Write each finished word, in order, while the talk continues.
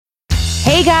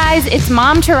Hey guys, it's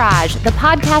Momtourage, the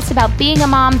podcast about being a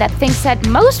mom that thinks that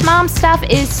most mom stuff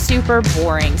is super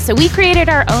boring. So we created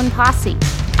our own posse.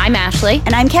 I'm Ashley.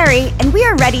 And I'm Carrie, and we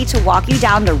are ready to walk you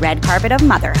down the red carpet of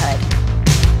motherhood.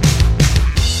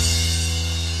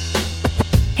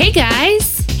 Hey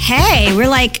guys. Hey, we're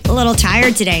like a little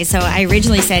tired today, so I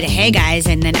originally said, hey guys,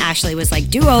 and then Ashley was like,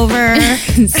 do over.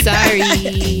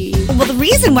 Sorry. Well, the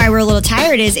reason why we're a little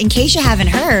tired is, in case you haven't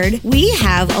heard, we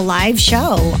have a live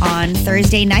show on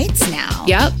Thursday nights now.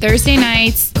 Yep, Thursday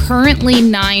nights, currently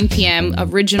 9 p.m.,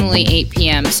 originally 8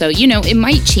 p.m., so, you know, it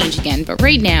might change again, but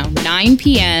right now, 9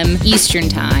 p.m. Eastern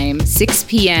Time, 6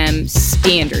 p.m.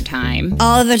 Standard Time.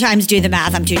 All of the times do the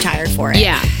math, I'm too tired for it.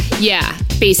 Yeah,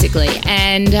 basically.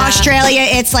 And Australia,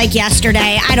 it's like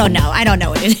yesterday. I don't know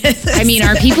what it is. I mean,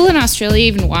 are people in Australia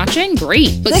even watching?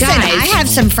 Great. But listen, guys, I have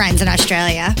some friends in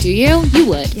Australia. Do you? You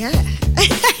would. Yeah.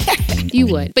 You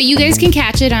would. But you guys can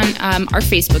catch it on our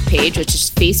Facebook page, which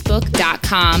is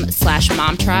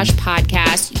facebook.com/Momtourage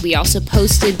podcast. We also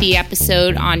posted the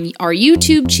episode on our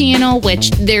YouTube channel,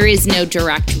 which there is no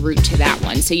direct route to that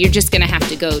one. So you're just going to have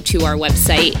to go to our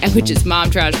website, which is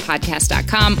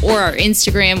momtouragepodcast.com, or our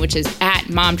Instagram, which is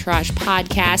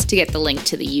 @momtouragepodcast, to get the link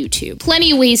to the YouTube.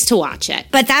 Plenty of ways to watch it.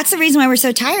 But that's the reason why we're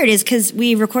so tired, is because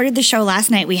we recorded the show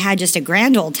last night. We had just a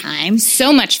grand old time.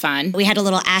 So much fun. We had a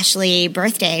little Ashley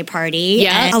birthday party.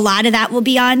 Yeah. And a lot of that will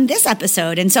be on this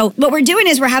episode. And so what we're doing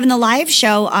is we're having the live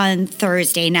show on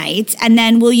Thursday nights, and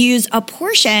then we'll use a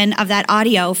portion of that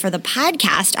audio for the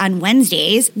podcast on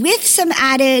Wednesdays with some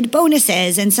added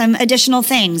bonuses and some additional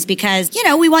things because, you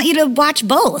know, we want you to watch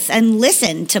both and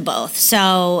listen to both.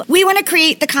 So we want to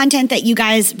create the content that you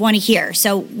guys want to hear.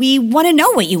 So we want to know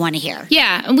what you want to hear.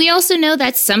 Yeah, and we also know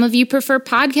that some of you prefer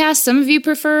podcasts, some of you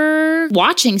prefer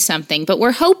watching something, but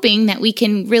we're hoping that we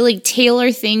can really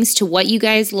tailor things to what you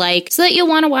guys like so that you'll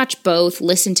want to watch both,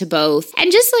 listen to both, and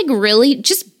just like really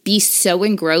just be so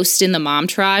engrossed in the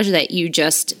Momtourage that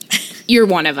you're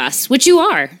one of us, which you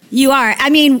are. You are. I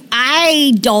mean,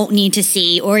 I don't need to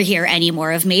see or hear any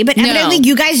more of me, but evidently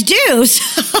you guys do.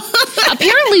 So.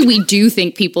 Apparently we do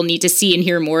think people need to see and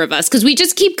hear more of us because we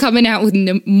just keep coming out with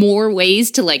more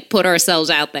ways to like put ourselves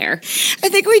out there. I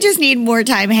think we just need more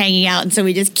time hanging out, and so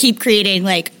we just keep creating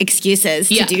like excuses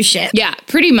to do shit. Yeah,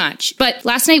 pretty much. But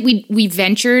last night we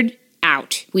ventured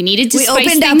out. We needed to spice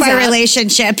opened things up our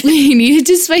relationship. We needed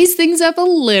to spice things up a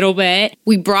little bit.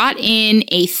 We brought in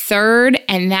a third,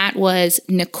 and that was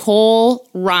Nicole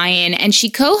Ryan, and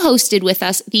she co-hosted with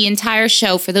us the entire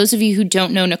show. For those of you who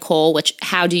don't know Nicole, which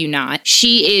how do you not?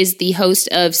 She is the host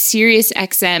of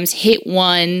SiriusXM's Hit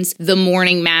Ones, The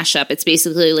Morning Mashup. It's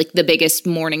basically like the biggest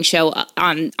morning show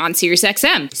on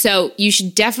SiriusXM. So you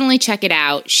should definitely check it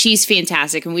out. She's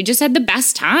fantastic, and we just had the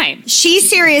best time. She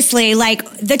seriously, like,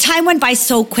 the time went by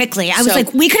so quickly. I was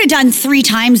like, we could have done 3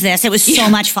 times this. It was so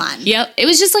much fun. Yep. It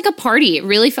was just like a party. It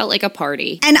really felt like a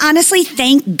party. And honestly,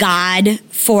 thank God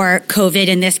for COVID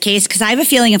in this case, because I have a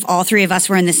feeling if all 3 of us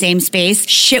were in the same space,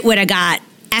 shit would have got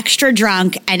extra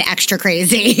drunk and extra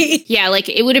crazy. Yeah, like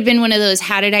it would have been one of those,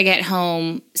 how did I get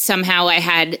home? Somehow I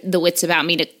had the wits about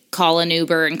me to call an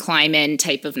Uber and climb in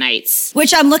type of nights.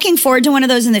 Which I'm looking forward to one of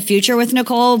those in the future with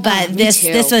Nicole, but this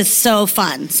was so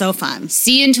fun. So fun.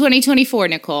 See you in 2024,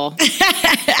 Nicole.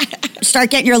 Start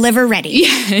getting your liver ready.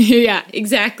 Yeah,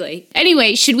 exactly.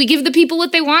 Anyway, should we give the people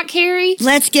what they want, Carrie?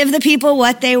 Let's give the people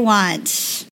what they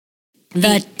want.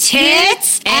 The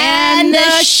tits and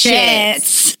the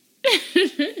shits.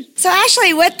 So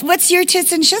Ashley, what's your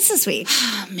tits and shits this week?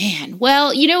 Oh man,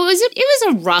 well, you know, it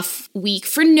was a rough week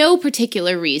for no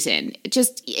particular reason.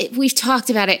 We've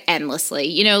talked about it endlessly.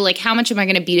 You know, like how much am I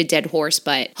going to beat a dead horse?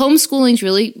 But homeschooling's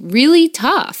really, really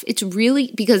tough. It's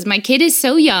really because my kid is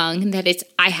so young that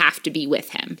I have to be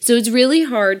with him. So it's really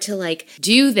hard to like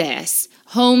do this.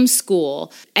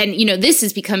 Homeschool. And, you know, this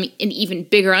has become an even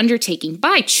bigger undertaking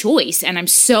by choice. And I'm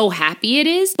so happy it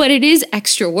is, but it is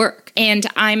extra work. And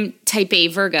I'm type A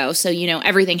Virgo. So, you know,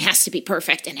 everything has to be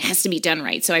perfect and it has to be done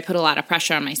right. So I put a lot of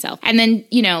pressure on myself. And then,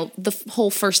 you know, the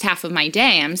whole first half of my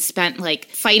day, I'm spent like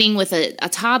fighting with a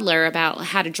toddler about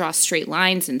how to draw straight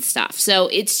lines and stuff. So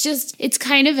it's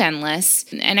kind of endless.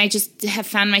 And I just have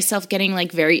found myself getting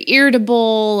like very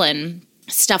irritable and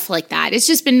stuff like that. It's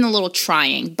just been a little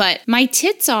trying, but my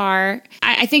tits are,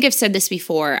 I think I've said this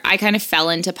before, I kind of fell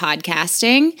into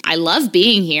podcasting. I love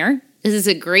being here. This is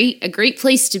a great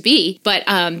place to be, but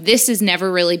this has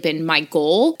never really been my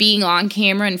goal. Being on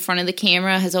camera, in front of the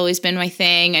camera has always been my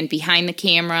thing, and behind the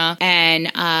camera,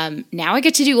 and now I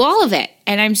get to do all of it.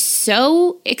 and I'm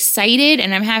so excited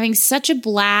and I'm having such a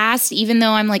blast, even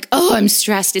though I'm like, oh, I'm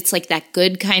stressed. It's like that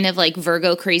good kind of like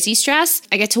Virgo crazy stress.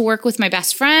 I get to work with my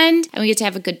best friend and we get to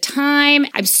have a good time.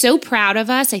 I'm so proud of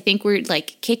us. I think we're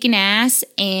like kicking ass.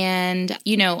 And,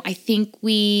 you know, I think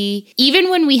even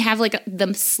when we have like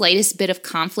the slightest bit of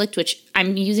conflict, which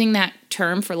I'm using that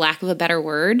term for lack of a better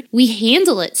word, we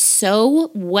handle it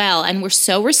so well and we're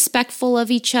so respectful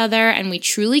of each other and we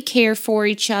truly care for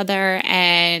each other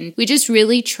and we just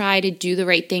really try to do the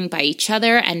right thing by each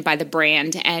other and by the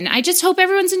brand, and I just hope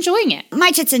everyone's enjoying it.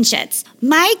 My tits and shits.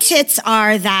 My tits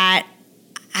are that,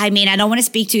 I mean, I don't want to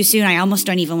speak too soon. I almost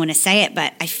don't even want to say it,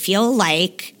 but I feel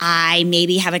like I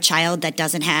maybe have a child that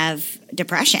doesn't have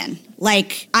depression.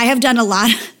 Like, I have done a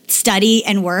lot of study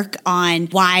and work on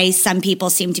why some people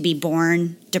seem to be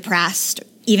born depressed,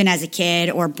 even as a kid,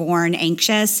 or born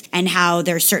anxious, and how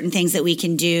there's certain things that we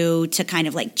can do to kind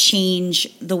of like change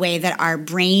the way that our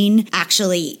brain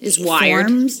actually is wired.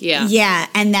 Forms. Yeah. Yeah.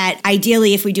 And that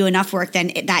ideally, if we do enough work,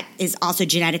 then that is also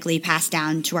genetically passed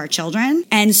down to our children.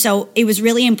 And so it was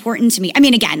really important to me. I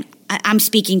mean, again, I'm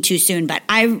speaking too soon, but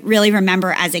I really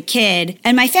remember as a kid,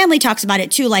 and my family talks about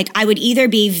it too, like I would either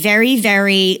be very,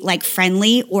 very like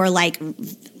friendly or like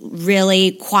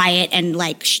really quiet and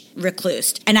like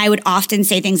reclused. And I would often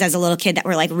say things as a little kid that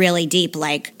were like really deep,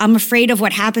 like, I'm afraid of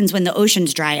what happens when the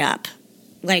oceans dry up.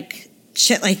 Like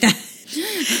shit like that.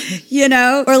 You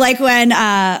know, or like when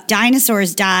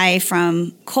dinosaurs die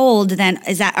from cold, then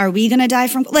are we going to die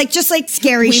from, like, just like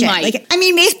scary shit. Might. Like, I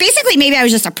mean, basically maybe I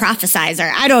was just a prophesizer.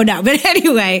 I don't know. But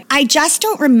anyway, I just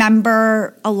don't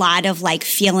remember a lot of like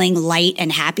feeling light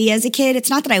and happy as a kid. It's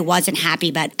not that I wasn't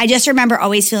happy, but I just remember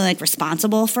always feeling like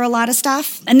responsible for a lot of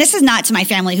stuff. And this is not to my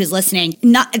family who's listening.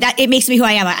 Not that it makes me who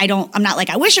I am. I'm not like,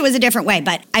 I wish it was a different way,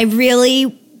 but I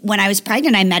really, when I was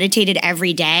pregnant, I meditated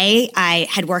every day. I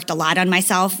had worked a lot on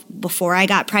myself before I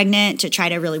got pregnant to try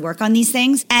to really work on these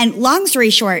things. And long story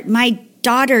short, my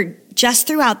daughter just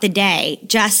throughout the day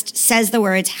just says the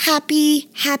words happy,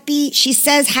 happy. She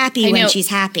says happy when she's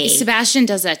happy. Sebastian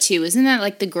does that too. Isn't that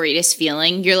like the greatest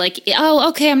feeling? You're like, oh,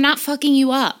 okay, I'm not fucking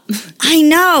you up. I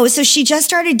know. So she just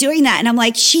started doing that. And I'm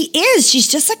like, she is. She's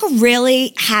just like a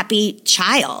really happy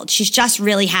child. She's just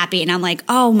really happy. And I'm like,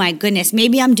 oh my goodness,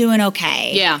 maybe I'm doing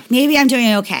okay. Yeah. Maybe I'm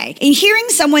doing okay. And hearing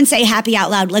someone say happy out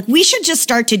loud, like we should just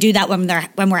start to do that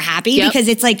when we're happy, because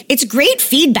it's like, it's great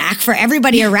feedback for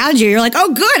everybody around you. You're like,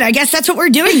 oh good, I guess that's what we're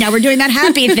doing now. We're doing that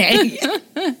happy thing.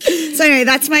 So anyway,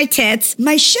 that's my tits.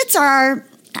 My shits are,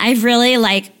 I've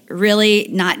really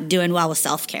not doing well with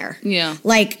self-care. Yeah.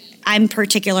 Like, I'm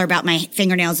particular about my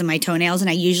fingernails and my toenails, and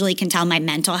I usually can tell my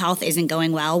mental health isn't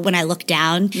going well when I look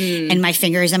down and my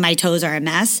fingers and my toes are a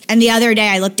mess. And the other day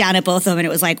I looked down at both of them and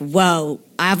it was like, whoa,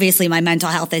 obviously my mental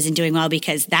health isn't doing well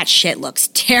because that shit looks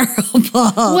terrible.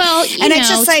 Well,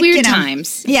 it's like, weird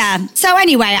times. Yeah. So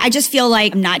anyway, I just feel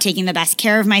like I'm not taking the best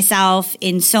care of myself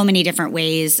in so many different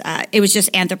ways. It was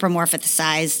just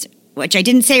anthropomorphized, which I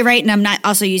didn't say right, and I'm not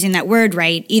also using that word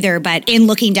right either, but in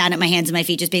looking down at my hands and my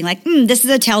feet, just being like, this is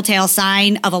a telltale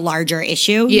sign of a larger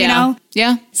issue, you know?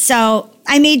 Yeah. So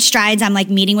I made strides. I'm like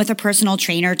meeting with a personal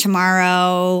trainer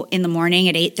tomorrow in the morning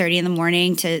at 8:30 in the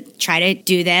morning to try to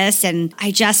do this, and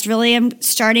I just really am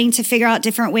starting to figure out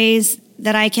different ways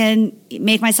that I can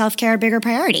make my self-care a bigger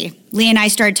priority. Lee and I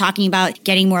started talking about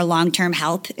getting more long-term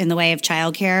help in the way of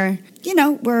childcare. You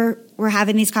know, we're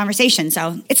having these conversations.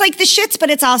 So it's like the shits, but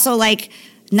it's also like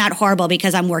not horrible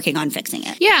because I'm working on fixing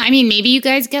it. Yeah, I mean, maybe you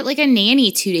guys get like a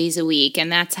nanny 2 days a week,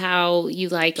 and that's how you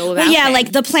like go about it. Yeah,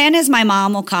 like the plan is my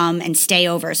mom will come and stay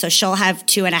over. So she'll have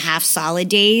 2.5 solid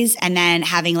days, and then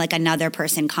having like another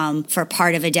person come for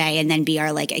part of a day and then be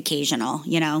our like occasional,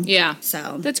 you know? Yeah.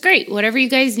 So that's great. Whatever you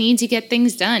guys need to get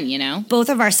things done, you know? Both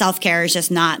of our self-care is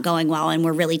just not going well, and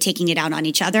we're really taking it out on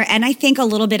each other. And I think a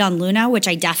little bit on Luna, which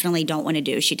I definitely don't want to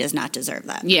do. She does not deserve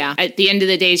that. Yeah. At the end of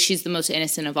the day, she's the most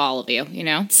innocent of all of you, you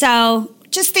know? So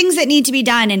just things that need to be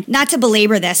done. And not to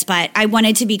belabor this, but I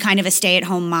wanted to be kind of a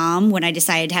stay-at-home mom when I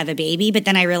decided to have a baby. But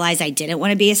then I realized I didn't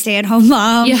want to be a stay-at-home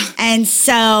mom. Yeah. And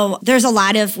so there's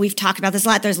we've talked about this a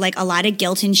lot. There's like a lot of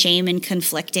guilt and shame and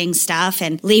conflicting stuff.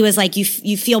 And Lee was like, you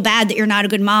feel bad that you're not a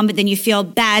good mom, but then you feel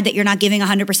bad that you're not giving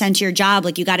 100% to your job.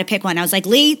 Like you got to pick one. I was like,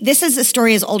 Lee, this is a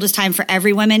story as old as time for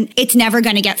every woman. It's never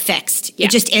going to get fixed. Yeah.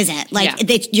 It just isn't. Like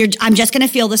I'm just going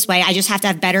to feel this way. I just have to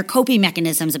have better coping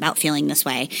mechanisms about feeling this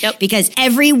way. Yep. Because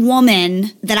every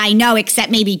woman that I know, except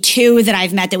maybe 2 that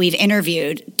I've met that we've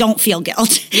interviewed, don't feel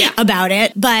guilt about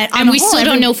it. But we still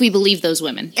don't know if we believe those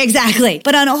women. Exactly.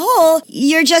 But on a whole,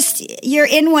 you're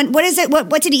in one. What is it?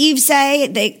 What did Eve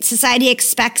say? Society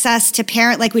expects us to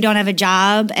parent like we don't have a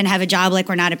job and have a job like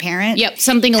we're not a parent. Yep.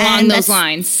 Something along those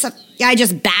lines. Yeah, I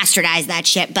just bastardized that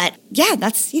shit. But yeah,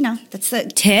 that's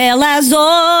the tale as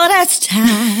old as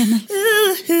time.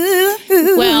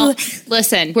 Well,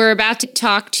 listen, we're about to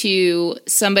talk to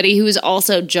somebody who is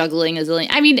also juggling a zillion.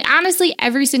 I mean, honestly,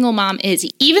 every single mom is.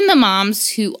 Even the moms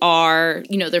who are,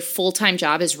 their full-time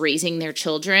job is raising their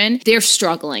children, they're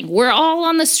struggling. We're all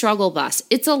on the struggle bus.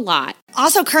 It's a lot.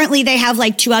 Also, currently, they have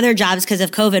like 2 other jobs because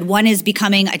of COVID. One is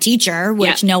becoming a teacher,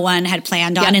 which no one had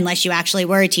planned on unless you actually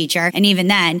were a teacher. And even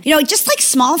then, just like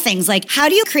small things, like how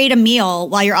do you create a meal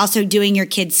while you're also doing your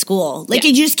kids' school? Like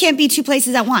you just can't be 2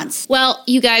 places at once. Well,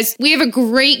 you guys, we have a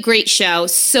great, great show.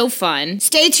 So fun.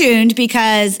 Stay tuned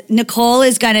because Nicole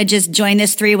is going to just join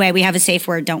this 3-way. We have a safe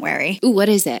word, don't worry. Ooh, what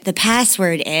is it? The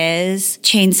password is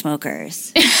chain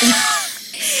smokers.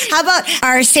 How about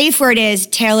our safe word is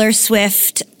Taylor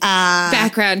Swift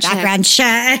background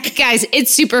check. Guys,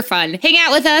 it's super fun. Hang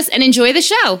out with us and enjoy the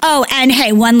show. Oh, and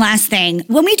hey, one last thing.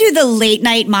 When we do the late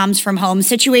night moms from home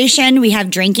situation, we have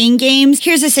drinking games.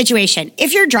 Here's the situation.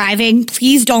 If you're driving,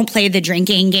 please don't play the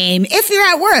drinking game. If you're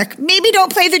at work, maybe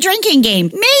don't play the drinking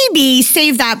game. Maybe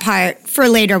save that part for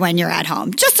later when you're at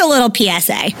home. Just a little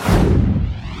PSA.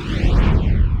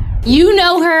 You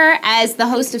know her as the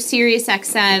host of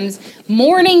SiriusXM's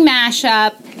Morning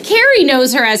Mashup. Carrie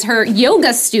knows her as her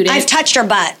yoga student. I've touched her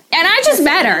butt. And I just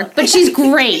met her, but she's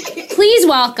great. Please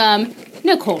welcome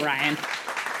Nicole Ryan.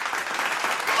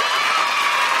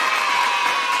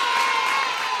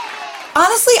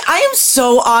 Honestly, I am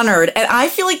so honored, and I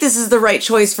feel like this is the right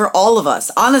choice for all of us.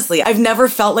 Honestly, I've never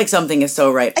felt like something is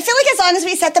so right. I feel like as long as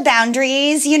we set the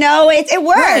boundaries, it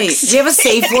works. Right. You have a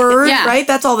safe word, right?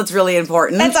 That's all that's really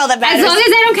important. That's all that matters. As long as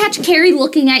I don't catch Carrie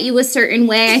looking at you a certain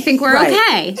way, I think we're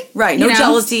okay. Right. No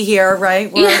jealousy here, right?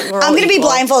 We're I'm going to be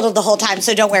blindfolded the whole time,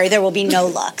 so don't worry. There will be no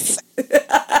looks.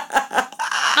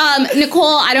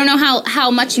 Nicole, I don't know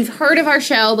how much you've heard of our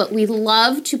show, but we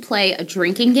love to play a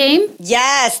drinking game.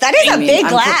 Yes, that is a big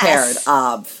glass.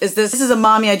 I'm prepared. This is a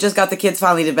mommy, I just got the kids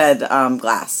finally to bed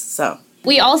glass, so.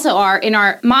 We also are in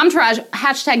our Momtourage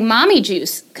 #Mommy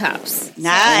Juice cups.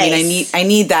 Nice. I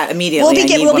need that immediately.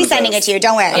 We'll be sending it to you.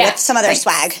 Don't worry. With some other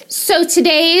swag. So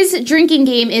today's drinking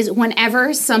game is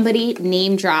whenever somebody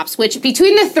name drops, which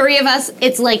between the 3 of us,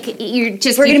 it's like we're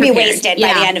going to be wasted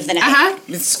by the end of the night.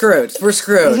 It's screwed. We're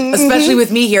screwed, especially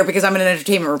with me here because I'm an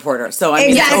entertainment reporter. So I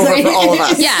mean, it's over for all of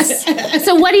us. Yes.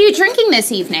 So what are you drinking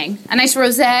this evening? A nice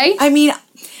rosé? I mean,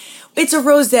 it's a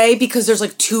rosé because there's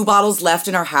like 2 bottles left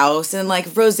in our house, and like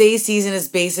rosé season is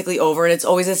basically over, and it's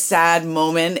always a sad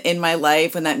moment in my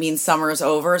life when that means summer is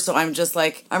over. So I'm just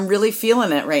like, I'm really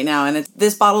feeling it right now, and it's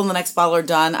this bottle and the next bottle are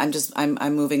done.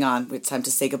 I'm moving on. It's time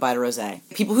to say goodbye to rosé.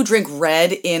 People who drink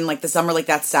red in like the summer, like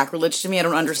that's sacrilege to me. I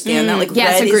don't understand that. Like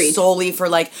red is solely for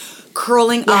like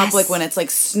curling up, like when it's like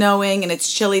snowing and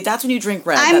it's chilly. That's when you drink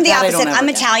red. I'm the opposite. I'm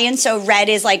Italian, so red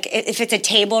is like, if it's a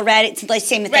table red, it's the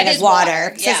same thing as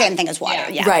water. It's the same thing as water.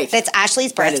 Yeah. Right. It's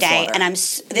Ashley's birthday, and I'm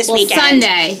this weekend.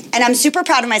 Sunday. And I'm super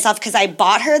proud of myself because I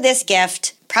bought her this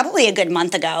gift probably a good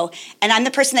month ago, and I'm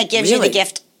the person that gives you the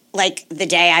gift like the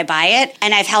day I buy it,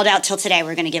 and I've held out till today.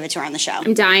 We're going to give it to her on the show.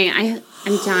 I'm dying.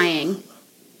 I'm dying.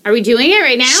 Are we doing it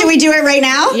right now? Should we do it right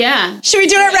now? Yeah. Should we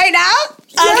do it right now?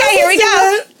 Okay, here we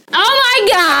go. Oh my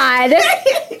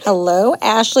God! Hello,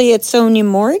 Ashley. It's Sonia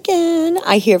Morgan.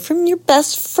 I hear from your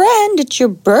best friend. It's your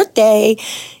birthday.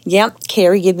 Yep,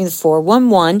 Carrie gave me the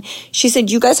 411. She said,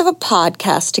 you guys have a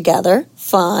podcast together.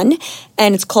 Fun.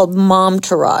 And it's called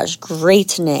Momtourage.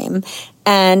 Great name.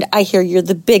 And I hear you're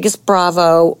the biggest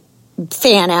Bravo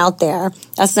fan out there.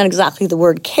 That's not exactly the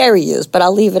word Carrie used, but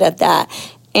I'll leave it at that.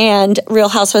 And Real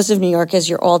Housewives of New York is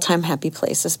your all-time happy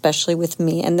place, especially with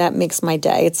me, and that makes my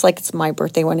day. It's like it's my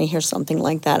birthday when I hear something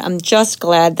like that. I'm just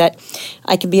glad that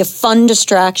I can be a fun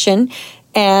distraction.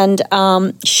 And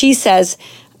she says,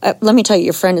 let me tell you,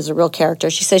 your friend is a real character.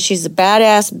 She says she's a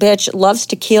badass bitch, loves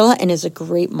tequila, and is a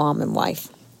great mom and wife.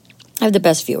 I have the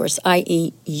best viewers,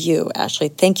 i.e. you, Ashley.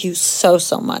 Thank you so,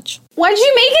 so much. Why'd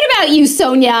you make it about you,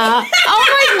 Sonia? Oh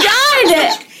my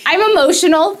God! I'm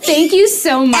emotional. Thank you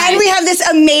so much. And we have this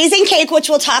amazing cake, which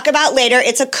we'll talk about later.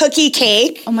 It's a cookie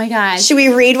cake. Oh my God. Should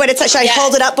we read what it says? Should I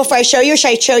hold it up before I show you, or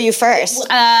should I show you first?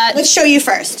 Let's show you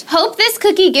first. Hope this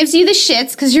cookie gives you the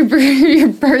shits because your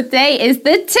birthday is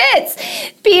the tits.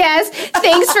 P.S.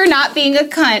 Thanks for not being a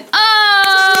cunt.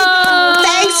 Oh!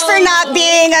 Thanks for not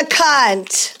being a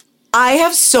cunt. I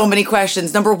have so many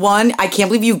questions. Number 1, I can't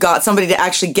believe you got somebody to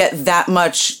actually get that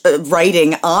much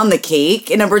writing on the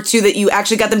cake. And number 2, that you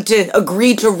actually got them to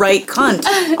agree to write cunt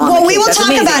on the Well, cake. we will That's talk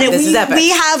amazing. about it. This is epic.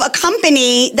 We have a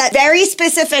company that very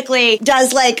specifically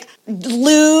does like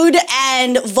lewd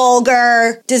and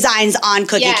vulgar designs on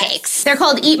cookie cakes. They're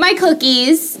called Eat My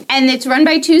Cookies, and it's run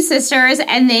by two sisters,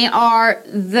 and they are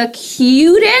the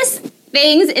cutest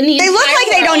things in the They look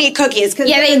like they don't eat cookies.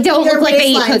 Yeah, they don't look like they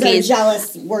eat cookies.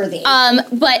 Jealous worthy.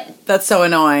 But that's so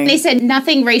annoying. they said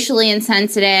nothing racially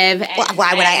insensitive.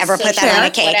 Why would I ever put that on a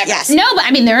cake? Whatever. Yes. No, but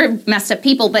I mean, they're messed up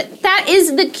people, but that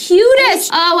is the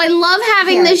cutest. Oh, I love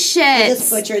having this shit. I just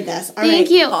butchered this. All Thank right.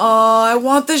 you. Oh, I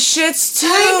want the shits too.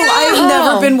 I know. I've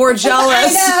never been more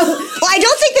jealous. I know. Well, I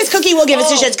don't think this cookie will give us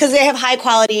the shits because they have high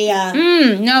quality.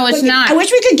 No, it's not. I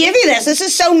wish we could give you this. This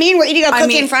is so mean. We're eating a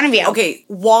cookie in front of you. Okay,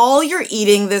 while you're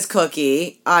eating this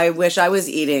cookie, I wish I was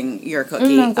eating your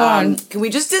cookie. Oh my God. Can we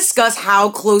just discuss how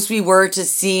close we were to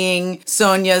seeing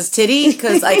Sonia's titty?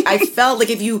 Because I felt like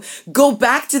if you go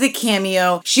back to the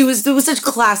cameo, there was such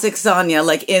classic Sonia,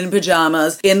 like in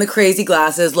pajamas, in the crazy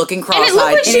glasses, looking cross-eyed. And it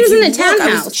looked like she if was in you the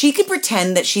townhouse. She could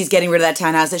pretend that she's getting rid of that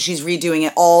townhouse, that she's redoing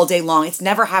it all day long. It's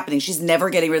never happening. She's never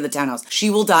getting rid of the townhouse. She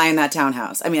will die in that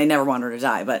townhouse. I mean, I never want her to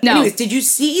die, but No. anyways, did you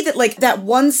see that, like, that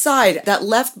one side, that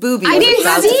left boobie? I didn't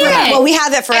see it. Well, we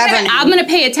have it forever now. I'm going to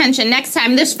pay attention next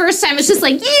time. This first time, it's just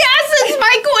like, yes, it's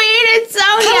my queen. It's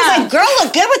I was Sonia. like, girl,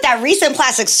 look good with that recent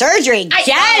plastic surgery. Get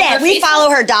follow it. her We Facebook. follow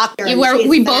her doctor.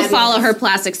 We both follow her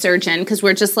plastic surgeon because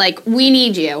we're just like, we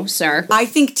need you, sir. I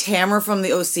think Tamara from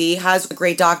the OC has a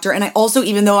great doctor, and I also,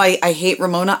 even though I hate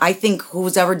Ramona, I think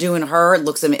who's ever doing her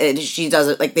looks she does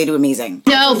it like they do amazing.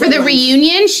 No, for the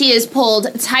reunion, she is pulled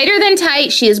tighter than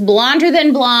tight. She is blonder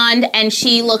than blonde, and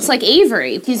she looks like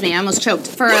Avery. Excuse me, I almost choked.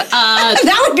 For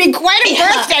that would be quite a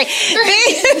birthday.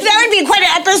 That would be quite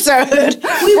an episode.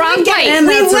 wrong pipe.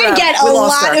 We would get a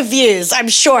lot of views, I'm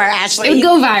sure, Ashley. It would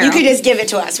go viral. You could just give it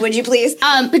to us, would you please?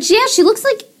 But yeah, she looks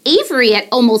like Avery at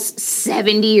almost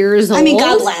 70 years old. I mean,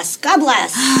 God bless. God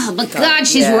bless. But God,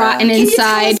 she's yeah. rotten you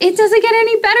inside. It doesn't get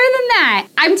any better than that.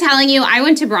 I'm telling you, I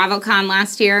went to BravoCon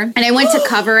last year, and I went to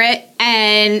cover it,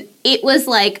 and it was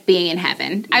like being in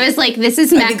heaven. I was like, this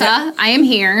is Mecca. I am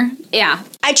here. Yeah.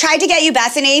 I tried to get you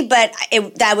Bethany, but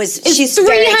she's $300.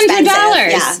 very expensive.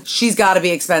 Yeah. She's got to be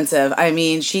expensive. I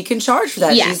mean, she can charge for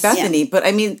that. Yes. She's Bethany. But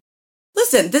I mean,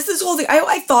 listen, this whole thing,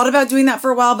 I thought about doing that for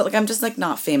a while, but like I'm just like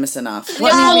not famous enough.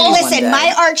 Listen,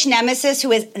 my arch nemesis,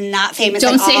 who is not famous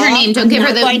Don't at say all. her name. Don't give her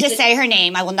I'm the... not going to say her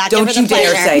name. I will not Don't give her the you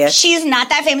dare pleasure. say it. She's not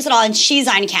that famous at all, and she's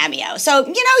on Cameo. So,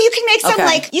 you can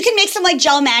make some like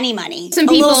Joe Manny money. Some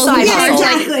people little who side charge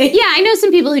hustle. I know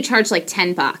some people who charge like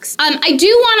 $10. I do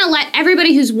want to let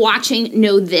everybody who's watching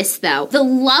know this though. The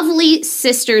lovely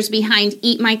sisters behind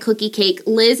Eat My Cookie Cake,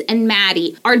 Liz and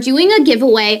Maddie, are doing a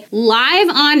giveaway live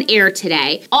on air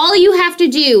today. All you have to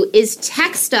do is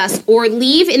text us or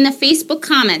leave in the Facebook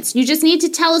comments. You just need to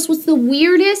tell us what's the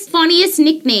weirdest, funniest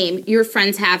nickname your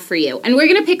friends have for you. And we're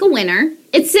going to pick a winner.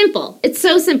 It's simple. It's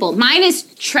so simple. Mine is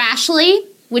Trashly,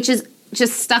 which is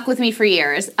just stuck with me for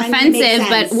years. Offensive,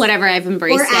 but whatever, I've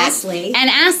embraced it. Astley. And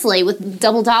Astley with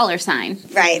double dollar sign.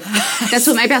 Right. That's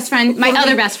what my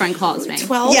other best friend calls me.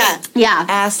 12? Yeah. Yeah.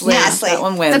 Astley. That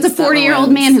one wins. That's a 40-year-old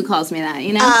man who calls me that,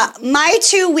 you know? My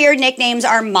two weird nicknames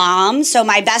are Mom. So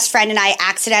my best friend and I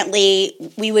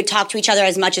we would talk to each other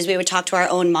as much as we would talk to our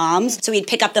own moms. So we'd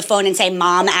pick up the phone and say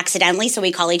Mom accidentally. So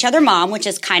we call each other Mom, which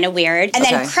is kind of weird. And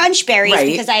then Crunchberries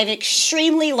because I have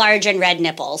extremely large and red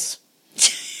nipples.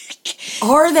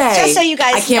 Are they? Just so you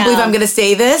guys I can't know. believe I'm going to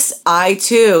say this. I,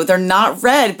 too. They're not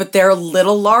red, but they're a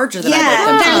little larger than I'd like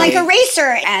them to they're be. like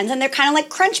eraser ends, and they're kind of like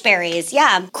crunch berries.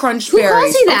 Yeah. Crunch Who berries.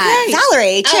 calls you that? Okay.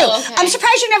 Valerie, too. Oh, okay. I'm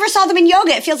surprised you never saw them in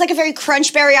yoga. It feels like a very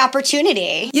crunch berry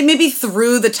opportunity. Yeah, maybe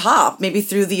through the top. Maybe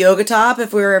through the yoga top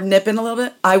if we were nipping a little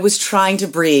bit. I was trying to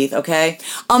breathe, okay?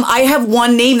 I have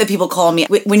one name that people call me.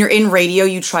 When you're in radio,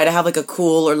 you try to have like a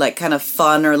cool or like kind of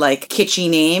fun or like kitschy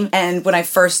name. And when I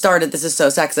first started, this is so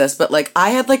sexist, but like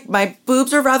I had like my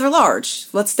boobs are rather large.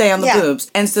 Let's stay on the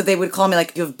boobs. And so they would call me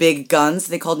like, you have big guns.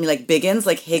 They called me like Biggins,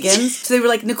 like Higgins. So they were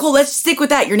like, Nicole, let's stick with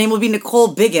that. Your name will be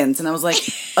Nicole Biggins. And I was like,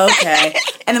 okay.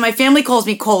 And then my family calls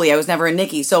me Coley. I was never a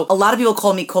Nikki. So a lot of people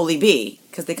call me Coley B.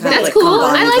 Because they kind of That's like cool.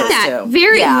 combine I like those that. two.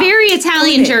 Very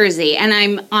Italian Okay. Jersey, and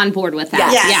I'm on board with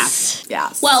that. Yes. Yeah.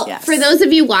 Yes. Well, yes. for those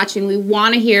of you watching, we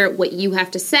want to hear what you have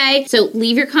to say. So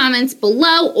leave your comments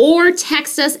below or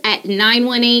text us at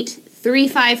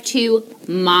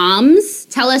 918-352-MOMS.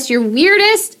 Tell us your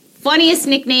weirdest, funniest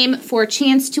nickname for a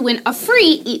chance to win a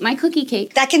free Eat My Cookie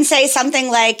Cake. That can say something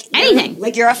like Anything.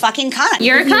 like you're a fucking cunt.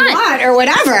 You're a if you cunt. want, or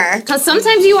whatever. Because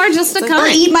sometimes you are just a Or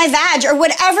cunt. eat my vag, or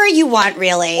whatever you want,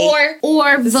 really.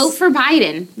 Or vote for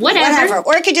Biden. Whatever.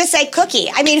 Or it could just say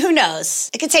cookie. I mean, who knows?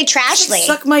 It could say Trashly.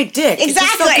 Suck my dick. It just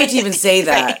Exactly. felt good to even say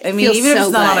that. Right. I mean, Feels even if so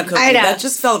it's not on a good. cookie, I know. that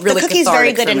just felt really The cookie's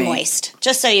very cathartic good for and me. moist.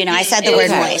 Just so you know, I said the It word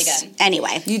is really moist. good.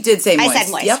 Anyway. You did say moist. I said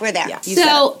moist. Yep. We're there. Yeah, you said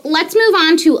So let's move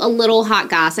on to a little hot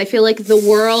goss. I feel like the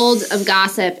world of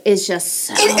gossip is just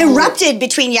so... It erupted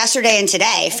between yesterday and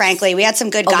today, frankly. We had some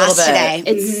good gossip today.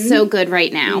 It's so good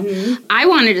right now. I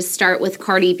wanted to start with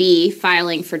Cardi B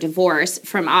filing for divorce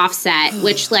from Offset,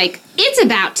 which, like, it's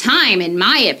about time, in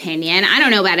my opinion. I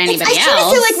don't know about anybody else. I sort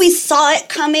of feel like we saw it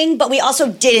coming, but we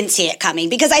also didn't see it coming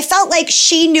because I felt like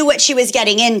she knew what she was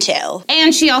getting into.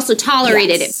 And she also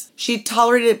tolerated it. She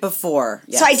tolerated it before.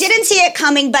 Yes. So I didn't see it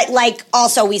coming, but, like,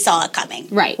 also we saw it coming.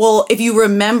 Right. Well, if you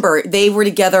remember, they were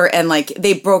together and, like,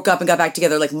 they broke up and got back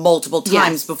together, like, multiple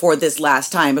times before this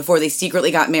last time, before they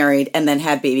secretly got married and then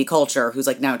had baby Culture, who's,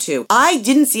 like, now 2. I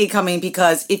didn't see it coming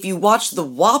because if you watch the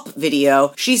WAP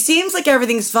video, she seems like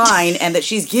everything's fine and that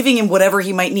she's giving him whatever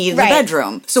he might need in the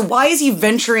bedroom. So why is he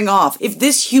venturing off? If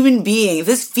this human being, if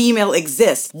this female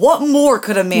exists, what more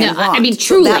could a man want? I mean,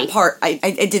 truly. So that part, I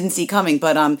didn't see coming,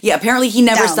 but, yeah, apparently he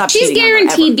never stopped She's cheating on her,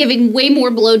 guaranteed ever. giving way more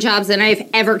blowjobs than I've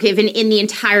ever given in the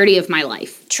entirety of my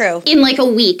life. True. In like a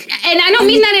week. And I don't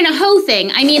mean that in a hoe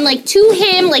thing. I mean like to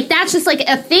him, like that's just like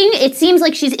a thing it seems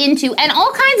like she's into and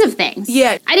all kinds of things.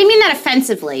 Yeah. I didn't mean that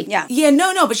offensively. Yeah. Yeah,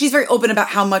 no, but she's very open about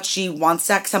how much she wants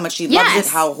sex, how much she loves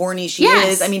it, how horny she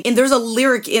is. I mean, and there's a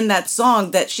lyric in that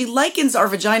song that she likens our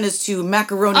vaginas to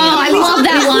macaroni and I love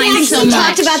that line so much. We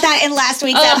talked about that in last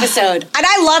week's episode. And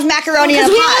I love macaroni and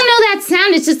we all know that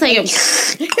sound. It's just like a...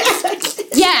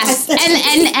 Yes,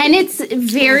 and it's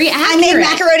very accurate. I made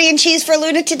macaroni and cheese for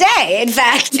Luna today, in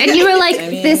fact. And you were like,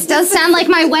 this does sound like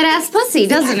my wet-ass pussy,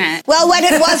 doesn't it? Well, when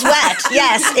it was wet.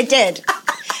 Yes, it did.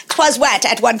 'Twas wet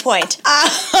at one point.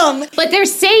 But they're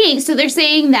saying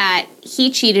that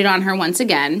he cheated on her once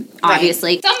again,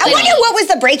 obviously. I wonder what was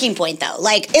the breaking point, though?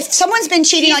 Like, if someone's been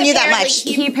cheating on you that much.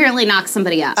 He apparently knocked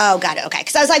somebody up. Oh, got it. Okay.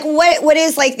 Because I was like, what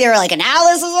is, like, they were like, an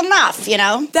Alice is enough, you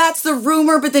know? That's the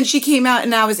rumor, but then she came out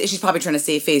and now she's probably trying to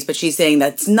save face, but she's saying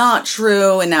that's not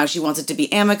true, and now she wants it to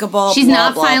be amicable. She's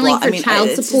not filing for I mean, child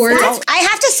support. I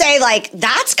have to say, like,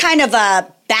 that's kind of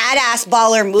a badass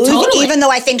baller move, even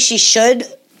though I think she should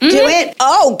do it.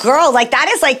 Oh, girl, like that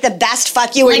is like the best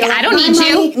fuck you. Like, I don't need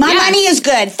you. My money is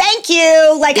good. Thank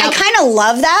you. Like, I kind of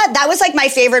love that. That was like my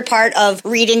favorite part of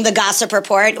reading the gossip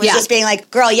report was just being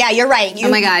like, girl, yeah, you're right. Oh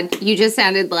my God, you just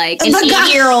sounded like an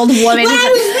 8-year-old woman.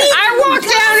 I walked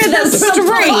down to the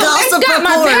street, got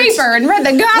my paper and read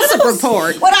the gossip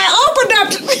report. When I opened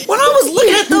up, when I was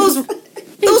looking at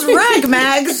those rag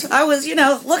mags, I was,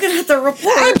 looking at the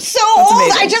report. I'm so old.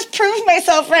 Amazing. I just proved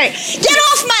myself right. Get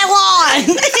off my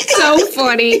lawn. So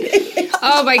funny.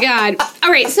 Oh my God.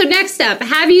 All right, so next up,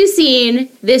 have you seen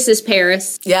This Is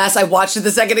Paris? Yes, I watched it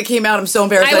the second it came out. I'm so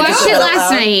embarrassed. I watched it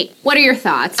last night. What are your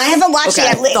thoughts? I haven't watched it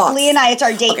yet. Lee and I, it's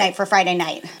our date night for Friday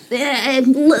night.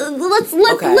 Let's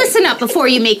listen up before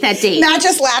you make that date. Matt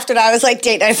just laughed when I was like,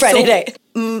 date night Friday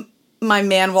night. My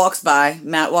man walks by.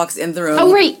 Matt walks in the room.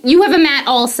 Oh, right. You have a Matt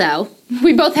also.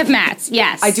 We both have Matts,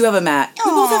 yes. I do have a Matt.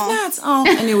 We both have Matts. Oh,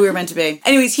 I knew we were meant to be.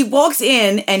 Anyways, he walks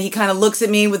in and he kind of looks at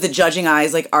me with the judging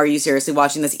eyes, like, are you seriously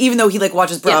watching this? Even though he, like,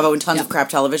 watches Bravo and tons of crap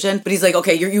television. But he's like,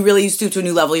 okay, you really stooped to a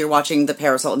new level. You're watching the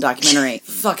Paris Hilton documentary.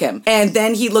 Fuck him. And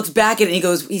then he looks back at it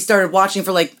and he started watching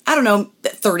for, like, I don't know,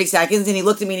 30 seconds. And he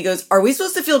looked at me and he goes, are we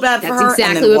supposed to feel bad for her? That's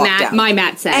exactly what my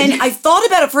Matt said. And I thought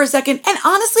about it for a second. And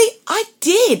honestly, I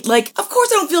did. Like, of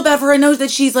course I don't feel bad for her. I know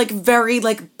that she's, like, very,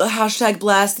 like, hashtag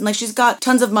blessed. And, like, she's got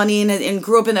tons of money and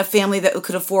grew up in a family that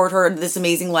could afford her this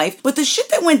amazing life. But the shit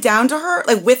that went down to her,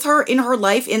 like with her in her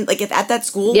life, in like at that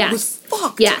school, was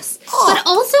fucked. Yes. But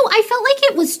also, I felt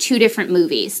like it was two different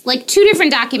movies, like two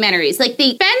different documentaries. Like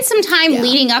they spend some time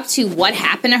leading up to what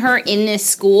happened to her in this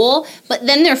school, but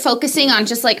then they're focusing on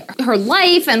just like her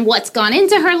life and what's gone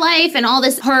into her life and all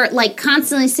this, her like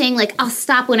constantly saying like, I'll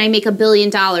stop when I make $1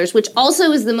 billion, which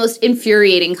also is the most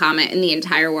infuriating comment in the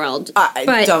entire world.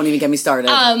 But don't even get me started.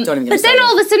 Don't even get me started. Then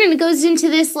all of a sudden it goes into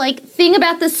this like thing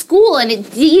about the school and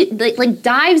it like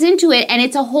dives into it and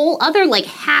it's a whole other like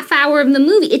half hour of the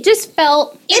movie. It just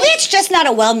felt... Maybe it's just not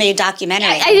a well-made documentary.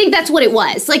 I think that's what it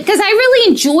was. Like, because I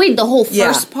really enjoyed the whole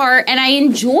first part and I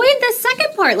enjoyed the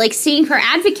second part, like seeing her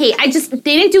advocate.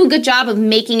 They didn't do a good job of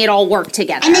making it all work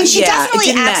together. I mean, she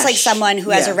definitely acts like someone who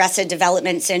has Arrested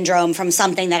Development syndrome from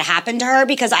something that happened to her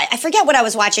because I forget what I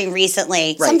was watching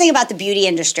recently. Right. Something about the beauty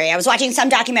industry. I was watching some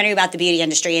documentary about the beauty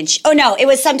industry and it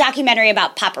was some documentary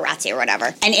about paparazzi or whatever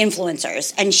and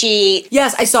influencers. And she...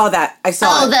 Yes, I saw that.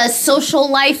 The social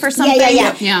life or something?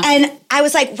 Yeah. And I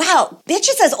was like, wow, bitch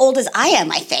is as old as I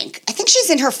am, I think. I think she's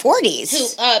in her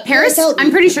 40s. Paris?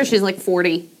 I'm pretty sure she's like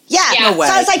 40. Yeah. No way.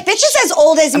 So I was like, bitch is as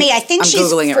old as me. I think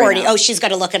she's 40. Oh, she's got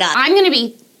to look it up. I'm going to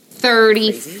be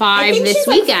 35 this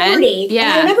weekend. 40. Yeah.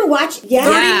 And I remember watching. Yeah.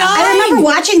 39. I remember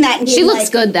watching that and being She looks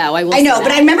like, good though. I know,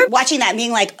 but I remember watching that and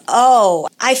being like, oh,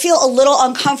 I feel a little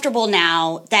uncomfortable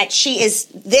now that she is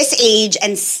this age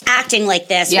and acting like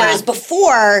this. Yeah. Whereas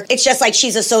before, it's just like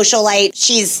she's a socialite,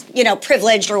 she's,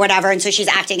 privileged or whatever, and so she's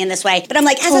acting in this way. But I'm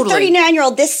like, as a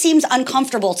 39-year-old, this seems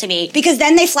uncomfortable to me. Because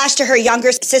then they flashed to her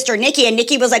younger sister, Nikki, and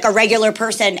Nikki was like a regular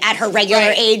person at her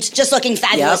regular age, just looking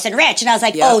fabulous and rich. And I was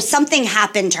like, oh, something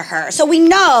happened to her. So we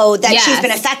know that she's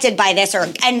been affected by this,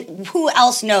 and who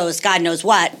else knows? God knows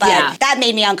what. But that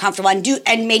made me uncomfortable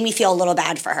and made me feel a little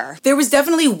bad for her. There was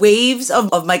definitely waves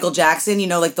of Michael Jackson,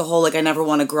 like the whole, like, I never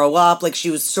want to grow up. Like, she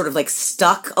was sort of, like,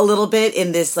 stuck a little bit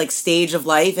in this, like, stage of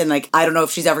life. And, like, I don't know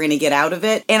if she's ever going to get out of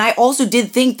it. And I also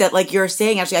did think that, like you're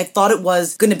saying, actually, I thought it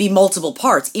was going to be multiple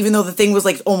parts. Even though the thing was,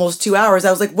 like, almost 2 hours,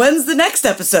 I was like, when's the next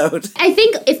episode? I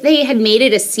think if they had made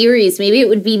it a series, maybe it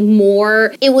would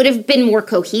have been more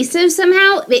cohesive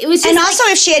somehow. It was just and also,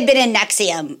 if she had been in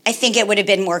NXIVM, I think it would have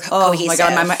been more cohesive.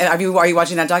 Oh my God, are you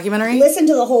watching that documentary? Listen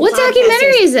to the whole What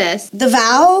documentary is this? The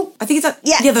Vow? I think it's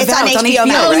The The it's Vow. on It's on HBO HBO,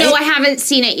 Max. Oh, right? no, I haven't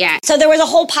seen it yet. So there was a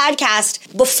whole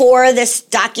podcast before this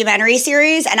documentary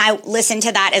series, and I listened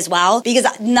to that as well, because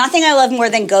nothing I love more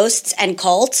than ghosts and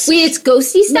cults. Wait, it's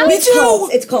ghosty stuff? It's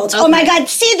called. It's called. Oh my God.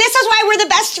 See, this is why we're the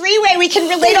best three-way. We can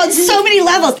relate on so many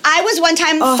levels. I was one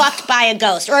time fucked by a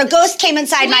ghost, or a ghost came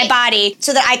inside my body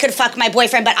so that I could fuck my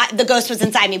boyfriend, but the ghost was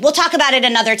inside me. We'll talk about it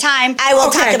another time. I will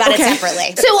talk about it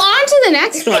separately. So on to the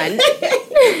next one.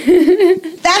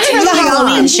 That's for the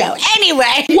Halloween show.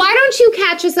 Anyway. Why don't you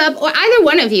catch us up, or either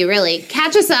one of you really,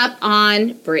 catch us up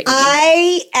on Britney?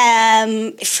 I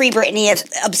am Free Britney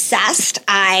obsessed.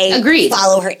 I Agreed.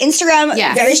 follow her Instagram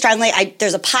Yes. very strongly.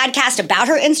 There's a podcast about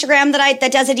her Instagram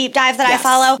that does a deep dive that I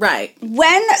follow. Right.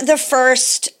 When the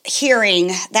first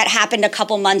hearing that happened a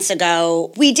couple months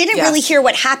ago, we didn't really hear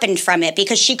what happened from it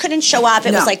because she couldn't show up.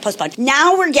 It was like postponed.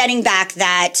 Now we're getting back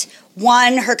that,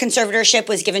 one, her conservatorship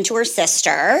was given to her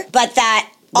sister, but that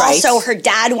also her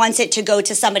dad wants it to go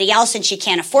to somebody else and she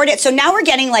can't afford it. So now we're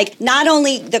getting like not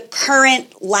only the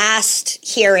current last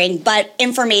hearing, but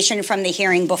information from the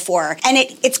hearing before. And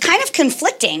it's kind of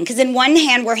conflicting because in one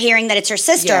hand we're hearing that it's her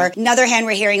sister. Another hand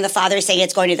we're hearing the father saying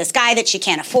it's going to this guy that she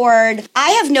can't afford. I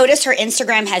have noticed her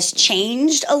Instagram has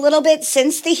changed a little bit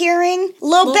since the hearing. A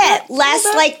little bit. Less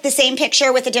like the same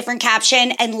picture with a different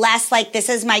caption and less like this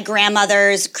is my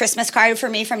grandmother's Christmas card for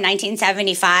me from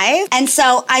 1975. And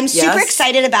so I'm super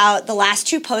excited about the last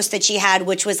two posts that she had,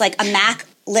 which was like a MAC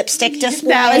lipstick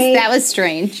display. That was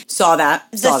strange. Saw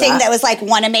that. The thing that was like,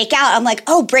 want to make out. I'm like,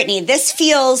 oh, Britney, this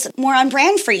feels more on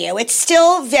brand for you. It's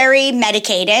still very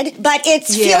medicated, but it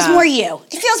feels more you.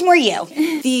 It feels more you.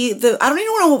 The I don't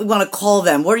even know what we want to call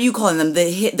them. What are you calling them?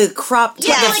 The crop top?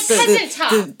 Yeah, like peasant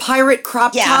top. The pirate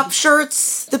crop top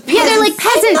shirts? They're like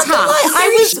peasant tops.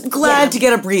 I was glad to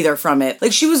get a breather from it.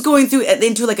 Like she was going through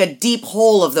into like a deep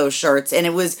hole of those shirts, and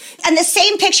it was and the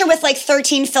same picture with like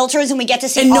 13 filters, and we get to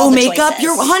see and all no the makeup.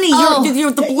 choices.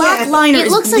 The black liner It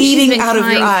is looks like she's bleeding been out of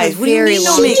your crying eyes. for What do you very mean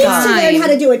no long makeup? time. She learn how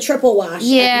to do a triple wash.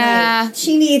 Yeah. At night.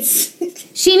 She needs.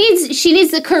 She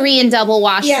needs the Korean double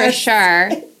wash for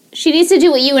sure. She needs to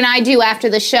do what you and I do after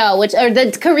the show, or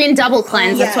the Korean double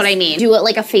cleanse. That's what I mean. Do it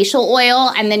like a facial oil,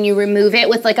 and then you remove it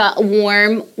with like a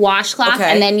warm washcloth,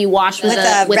 and then you wash with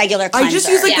a regular cleanser. I just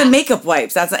use like the makeup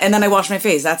wipes. And then I wash my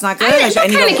face. That's not good. That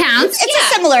kind of counts.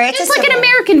 It's similar. It's like an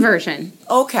American version.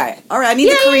 Okay. All right. I need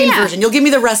the Korean version. You'll give me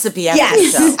the recipe after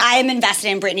the show. I am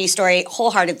invested in Britney's story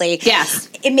wholeheartedly. Yes.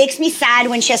 It makes me sad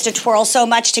when she has to twirl so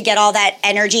much to get all that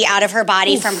energy out of her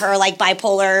body from her like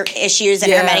bipolar issues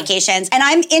and her medications. And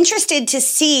I'm interested to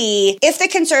see if the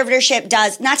conservatorship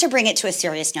does, not to bring it to a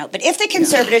serious note, but if the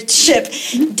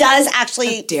conservatorship does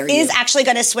actually, is actually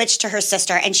going to switch to her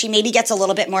sister and she maybe gets a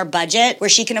little bit more budget where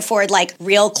she can afford like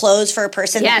real clothes for a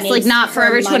person that makes like not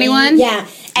Forever 21. Yeah.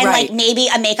 And like maybe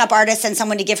a makeup artist and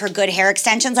someone to give her good hair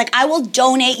extensions. Like I will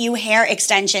donate you hair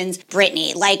extensions,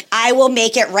 Britney. Like I will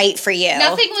make it right for you.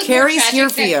 Nothing was Carrie's here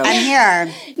for you. I'm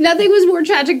here. Nothing was more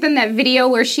tragic than that video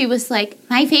where she was like,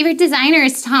 my favorite designer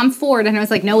is Tom Ford. And I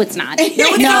was like, no, it's not. No,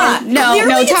 it's not. No,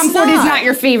 Clearly Tom it's Ford is not. not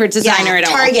your favorite designer at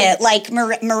all. Target, like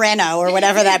Moreno or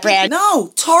whatever that brand. No,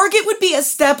 Target would be a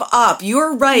step up.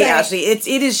 You're right, Ashley. It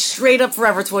is straight up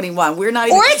Forever 21. We're not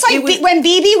even... Or it's like when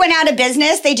BB went out of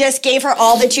business, they just gave her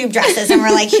all the tube dresses and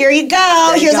we're like, here you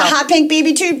go. Here's a hot pink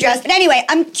BB tube dress. But anyway,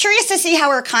 I'm curious to see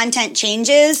how her content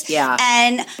changes. Yeah.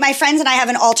 And my friends and I have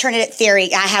an alternate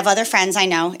theory. I have other friends, I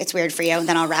know. It's weird for you.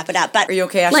 Then I'll wrap it up. But Are you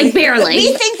okay, Ashley? Like barely.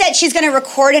 we think that she's going to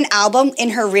record an album in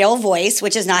her real voice,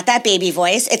 which is not that baby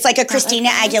voice. It's like a Christina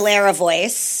Aguilera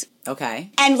voice. Okay.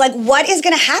 And like, what is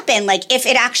going to happen? Like, if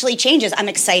it actually changes, I'm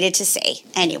excited to see.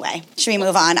 Anyway, should we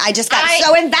move on? I just got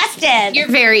so invested. You're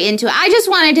very into it. I just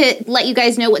wanted to let you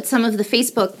guys know what some of the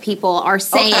Facebook people are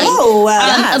saying.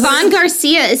 Yes. Yvonne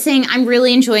Garcia is saying, I'm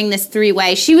really enjoying this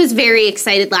three-way. She was very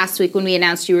excited last week when we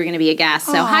announced you were going to be a guest.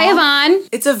 So, hi, Yvonne.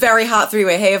 It's a very hot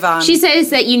three-way. Hey, Yvonne. She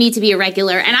says that you need to be a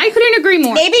regular, and I couldn't agree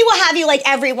more. Maybe we'll have you like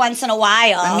every once in a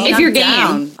while. I mean, if I'm you're game.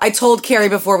 down. I told Carrie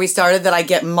before we started that I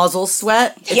get muzzle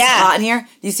sweat. It's hot in here.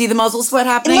 You see the muzzle sweat It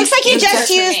happening? looks like you just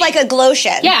used like a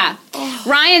glotion. Yeah.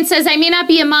 Ryan says, I may not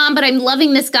be a mom, but I'm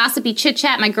loving this gossipy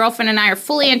chit-chat. My girlfriend and I are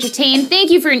fully entertained.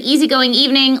 Thank you for an easygoing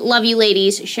evening. Love you,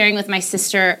 ladies. Sharing with my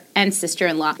sister and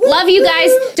sister-in-law. Love you guys.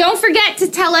 Don't forget to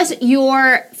tell us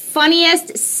your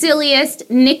funniest, silliest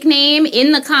nickname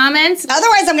in the comments.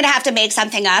 Otherwise, I'm going to have to make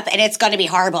something up, and it's going to be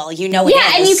horrible. You know it Yeah,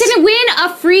 is. and you can win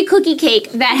a free cookie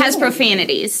cake that has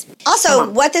profanities. Also,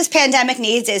 what this pandemic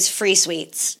needs is free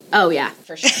sweets. Oh, yeah,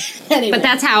 for sure. Anyway. But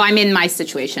that's how I'm in my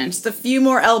situation. Just a few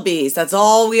more LBs. That's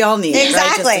all we all need.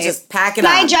 Exactly. Right? Just pack it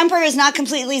My on. jumper is not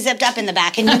completely zipped up in the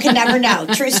back, and you can never know.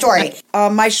 True story.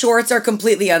 My shorts are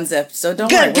completely unzipped, so don't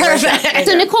Good, worry. perfect.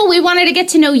 So, Nicole, we wanted to get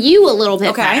to know you a little bit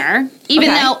Okay. better. Even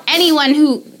Okay. though anyone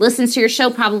who listens to your show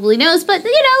probably knows, but,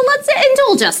 let's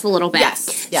indulge us a little bit.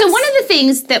 Yes. So one of the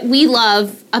things that we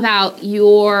love about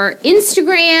your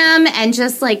Instagram and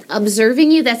just, like,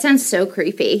 observing you, that sounds so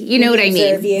creepy. You know what I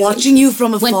mean? Watching you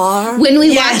from afar. When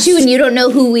we watch you and you don't know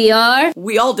who we are.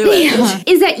 We all do it.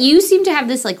 Is that you seem to have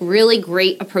this like really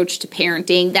great approach to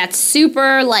parenting that's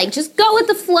super like just go with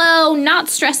the flow, not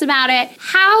stress about it.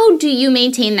 How do you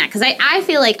maintain that? Because I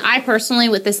feel like I personally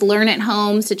with this learn at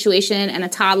home situation and a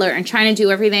toddler and trying to do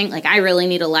everything, like I really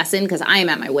need a lesson because I am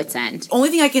at my wit's end. Only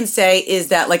thing I can say is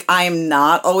that like I am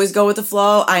not always go with the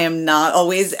flow. I am not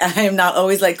always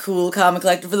like cool, calm, and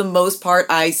collected. For the most part,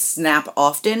 I snap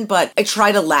often, but I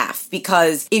try to laugh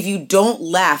because if you don't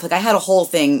laugh, like I had a whole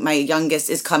thing, my youngest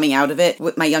is coming out of it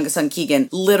with my youngest son Keegan,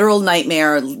 literal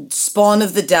nightmare, spawn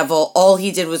of the devil. All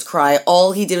he did was cry.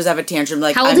 All he did was have a tantrum.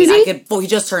 Like how old is he? He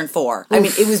just turned 4. I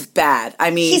mean, it was bad.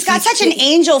 I mean, He's got such an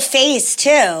angel face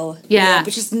too. Yeah.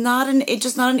 but just not an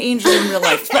angel in real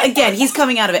life. But again, he's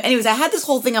coming out of it. Anyways, I had this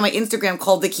whole thing on my Instagram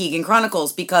called the Keegan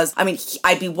Chronicles because I mean,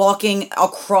 I'd be walking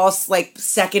across like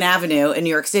 2nd Avenue in New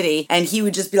York City, and he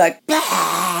would just be like,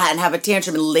 bah, and have a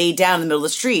tantrum and lay down in the middle of the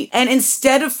street. And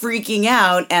instead of freaking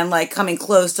out and like coming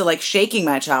close to like shaking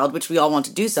my child, which we all want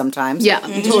to do sometimes, Yeah,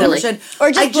 you totally. never should.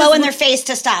 Or just I blow in their face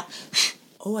to stop.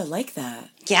 Oh, I like that.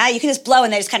 Yeah, you can just blow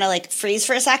and they just kind of like freeze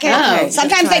for a second. Oh.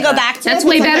 Sometimes they go back to That's it,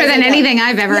 way but better sometimes than they don't. anything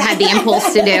I've ever had the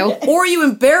impulse to do. Or you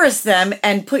embarrass them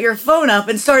and put your phone up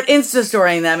and start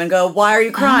Insta-storying them and go, why are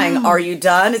you crying? Are you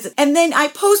done? And then I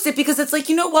post it because it's like,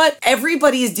 you know what?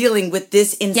 Everybody is dealing with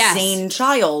this insane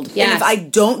child. Yes. And if I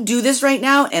don't do this right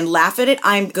now and laugh at it,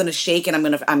 I'm going to shake and I'm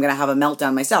going to have a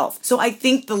meltdown myself. So I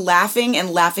think the laughing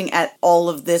at all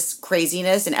of this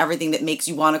craziness and everything that makes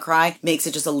you want to cry makes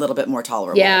it just a little bit more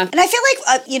tolerable. Yeah. And I feel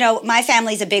like, my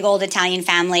family's a big old Italian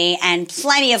family and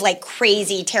plenty of like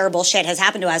crazy, terrible shit has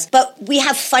happened to us, but we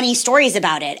have funny stories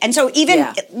about it. And so even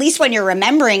at least when you're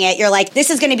remembering it, you're like, this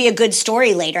is going to be a good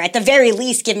story later. At the very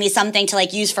least, give me something to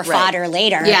like use for fodder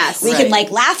later. Yes. We can like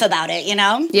laugh about it, you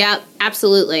know? Yeah,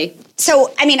 absolutely.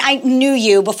 So, I mean, I knew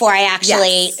you before I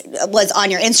actually was on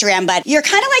your Instagram, but you're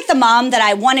kind of like the mom that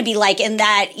I want to be like in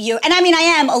that and I mean, I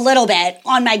am a little bit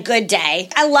on my good day.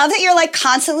 I love that you're like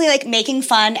constantly like making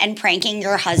fun and pranking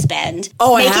your husband.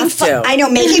 Oh, I making have to. I know,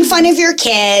 making fun of your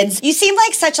kids. You seem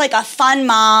like such like a fun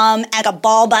mom, like a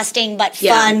ball busting but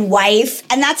fun wife.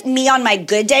 And that's me on my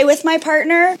good day with my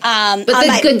partner. But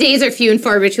the good days are few and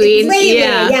far between.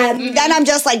 Then I'm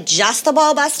just like the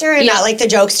ball buster and not like the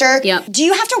jokester. Yep. Do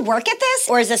you have to work at this,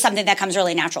 or is this something that comes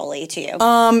really naturally to you?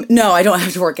 No, I don't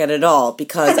have to work at it at all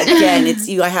because again, it's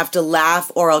I have to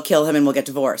laugh or I'll kill him and we'll get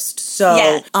divorced.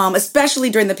 So, especially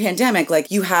during the pandemic,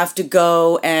 like you have to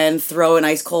go and throw an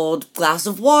ice cold glass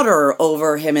of water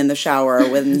over him in the shower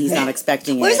when he's not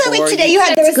expecting it. What was that like Or today? You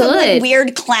had there was some like, good.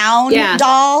 weird clown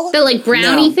doll. The like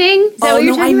brownie No. thing? Is that what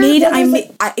you're talking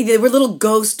about? They were little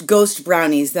ghost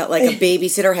brownies that like a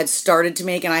babysitter had started to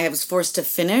make and I was forced to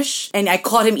finish. And I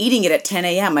caught him eating it at 10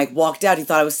 a.m. I walked out, he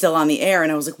thought I was still on the air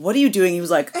and I was like, what are you doing? He was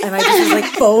like, and I just was like,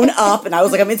 phone up. And I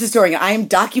was like, I'm Insta-storying it. I am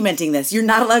documenting this. You're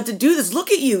not allowed to do this.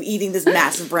 Look at you eating this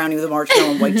massive brownie with a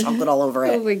marshmallow and white chocolate all over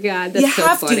it. Oh my God, that's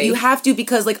so funny. You have to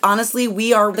because like honestly,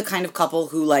 we are the kind of couple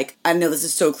who like, I know this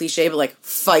is so cliche, but like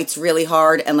fights really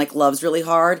hard and like loves really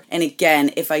hard. And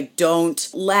again, if I don't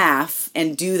laugh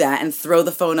and do that and throw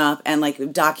the phone up and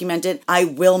like document it, I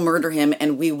will murder him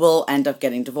and we will end up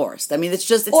getting divorced. I mean, it's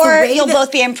the Or way you'll that-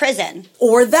 both be in prison.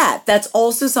 Or that. That's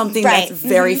also something Right. that's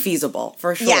very feasible,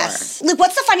 for sure. Yes. Luke,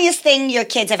 what's the funniest thing your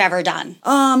kids have ever done?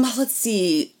 Let's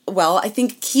see. Well, I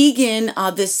think Keegan,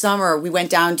 this summer, we went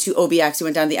down to OBX. We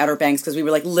went down to the Outer Banks because we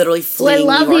were like literally fleeing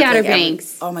love New York, the Outer like,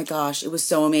 Banks. Oh my gosh, it was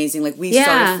so amazing. Like we Yeah.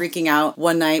 started freaking out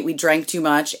one night. We drank too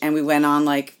much and we went on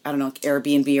like, I don't know,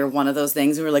 Airbnb or one of those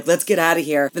things. We were like, let's get out of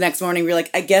here. The next morning, we were like,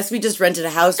 I guess we just rented a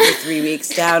house for 3 weeks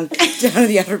down to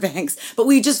the Outer Banks. But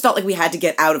we just felt like we had to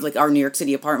get out of like our New York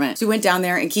City apartment. So we went down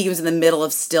there and Keegan was in the middle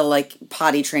of still like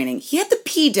potty training. He had the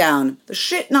pee down, the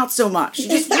shit not so much. He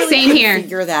just really Same couldn't here.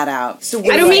 figure that out. So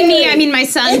I don't mean me, I mean my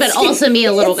son, but also me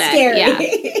a little bit. scary.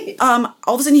 Yeah.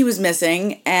 all of a sudden he was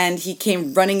missing and he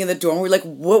came running in the door and we were like,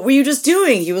 what were you just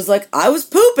doing? He was like, I was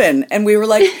pooping. And we were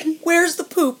like, where's the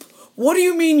poop? What do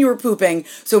you mean you were pooping?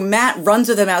 So Matt runs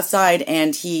with him outside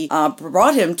and he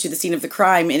brought him to the scene of the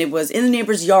crime and it was in the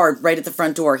neighbor's yard right at the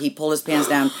front door. He pulled his pants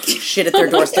down, shit at their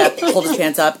doorstep, pulled his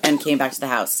pants up and came back to the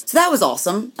house. So that was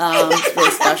awesome.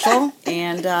 Really special.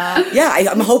 And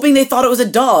I'm hoping they thought it was a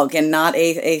dog and not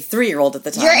a 3-year-old at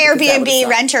the time. Your because that would've Airbnb sucked.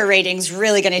 renter rating's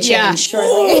really going to Yeah. change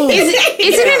shortly.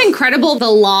 Isn't it incredible the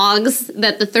logs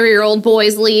that the 3-year-old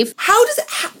boys leave? How does it...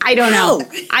 I don't know.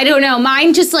 I don't know.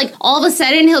 Mine just like all of a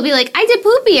sudden he'll be like, I did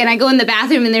poopy. And I go in the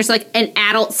bathroom and there's like an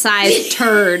adult sized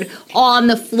turd on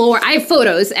the floor. I have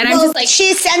photos and I'm just like,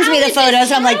 she sends me how the did photos.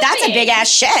 this I'm like, that's a happen? big ass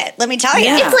shit. Let me tell you.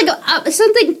 Yeah. It's like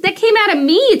something that came out of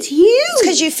me. It's huge.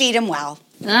 Because you feed him well.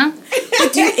 Huh?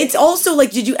 But it's also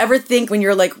like, did you ever think when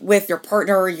you're like with your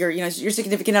partner or your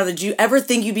significant other, did you ever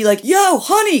think you'd be like, yo,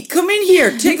 honey, come in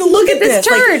here, take a look at this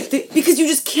this turd. because you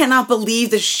just cannot believe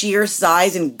the sheer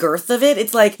size and girth of it.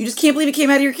 It's like, you just can't believe it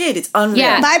came out of your kid. It's unreal.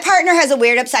 Yeah. My partner has a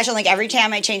weird obsession. Like every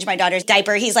time I change my daughter's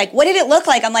diaper, he's like, what did it look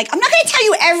like? I'm like, I'm not going to tell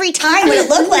you every time what it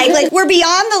looked like. Like we're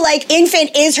beyond the like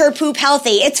infant, is her poop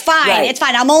healthy? It's fine. Right. It's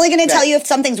fine. I'm only going to tell Right. you if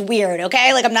something's weird,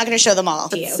 okay? Like I'm not going to show them all.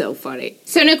 It's so funny.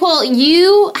 So Nicole,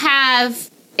 you have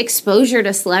exposure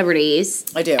to celebrities.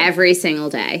 I do. Every single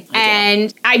day.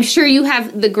 And I'm sure you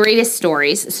have the greatest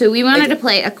stories. So we wanted to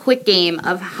play a quick game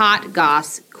of hot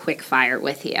goss quick fire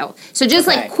with you. So just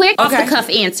Okay. like quick off Okay. the cuff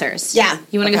answers. Yeah.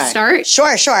 You want to go Okay. start?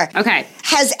 Sure, sure. Okay.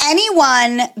 Has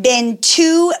anyone been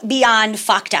too beyond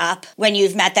fucked up when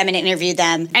you've met them and interviewed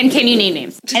them? And can you name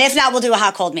names? And if not, we'll do a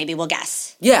hot cold, maybe we'll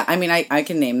guess. Yeah, I mean, I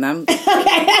can name them.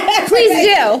 Please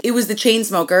do. It was the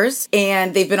Chainsmokers,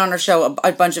 and they've been on our show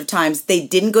a bunch of times. They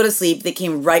didn't go to sleep. They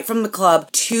came right from the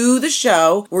club to the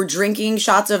show. Were drinking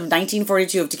shots of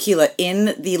 1942 of tequila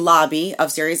in the lobby of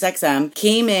SiriusXM.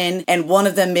 Came in, and one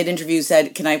of them mid-interview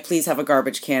said, can I please have a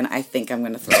garbage can? I think I'm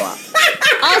going to throw up.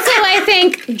 Also, I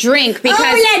think drink because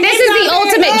this is the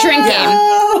ultimate drink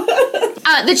game.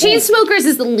 The Chainsmokers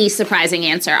is the least surprising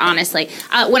answer, honestly.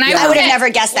 When I I would have never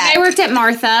guessed that. When I worked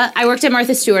at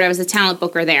Martha Stewart. I was a talent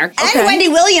booker there. And Okay. Wendy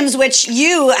Williams, which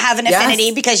you have an Yes.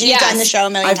 affinity because you've Yes. done the show a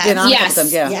million I've times. been on Yes.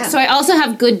 with them, yeah. So I also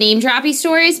have good name droppy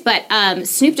stories, but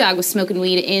Snoop Dogg was smoking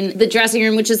weed in the dressing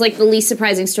room, which is like the least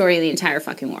surprising story in the entire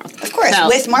fucking world. Of course,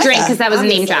 with Martha, Drink, because that was a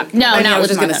name drop. No, I know, not I was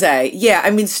with just Martha. gonna say, yeah.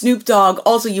 I mean, Snoop Dogg.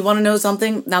 Also, you want to know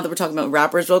something? Now that we're talking about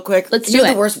rappers, real quick, Let's you do know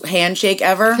it. the worst handshake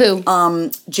ever. Who?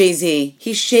 Jay-Z.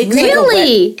 He shakes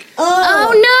Really?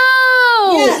 Oh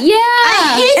no! Yeah.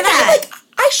 I hate and that.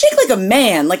 I shake like a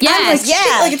man. Like I'm Yes. like, Yeah.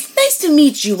 shit, like it's nice to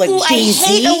meet you. Like Ooh, I Jay-Z.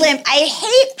 hate a limp.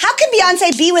 How can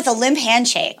Beyonce be with a limp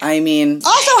handshake? I mean,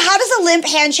 Also, how does a limp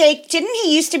handshake? Didn't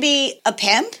he used to be a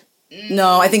pimp?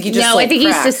 no. I think he just. No, sold I think he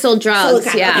used crack. to sell drugs.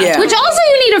 crack. Yeah. Yeah. Which also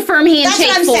you need a firm That's handshake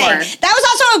what I'm for. saying. That was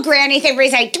also a granny thing where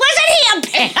he's like, wasn't he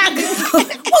a pimp?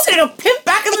 Wasn't it a pimp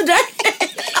back in the day?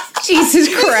 Jesus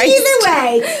Christ. Either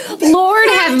way, Lord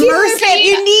have mercy.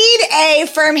 You need a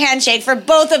firm handshake for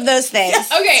both of those things.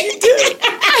 Okay.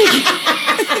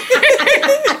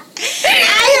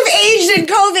 I have aged in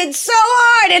COVID so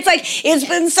hard. It's like, it's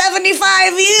been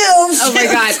 75 years. Oh my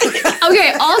God.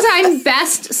 Okay, all-time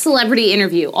best celebrity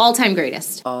interview. All-time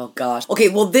greatest. Oh gosh. Okay,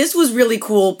 well this was really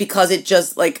cool because it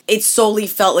just like it solely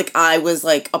felt like I was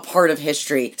like a part of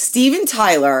history. Steven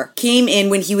Tyler came in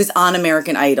when he was on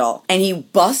American Idol and he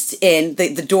busts in, the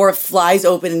door flies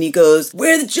open and he goes,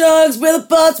 where are the jugs? Where are the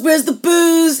butts? Where's the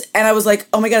booze? And I was like,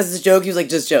 oh my God, is this a joke? He was like,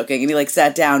 just joking. And he like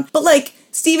sat down. But like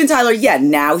Steven Tyler, yeah,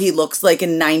 now he looks like a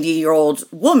 90-year-old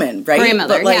woman, right?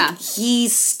 Grandmother, but like yeah.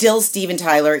 he's still Steven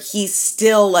Tyler. He's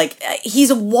still like he's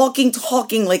a walking,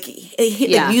 talking like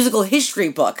Yeah. the musical history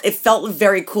book. It felt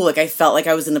very cool. Like I felt like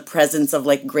I was in the presence of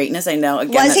like greatness. I know.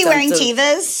 Again, Was that he sounds wearing so-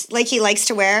 Tevas like he likes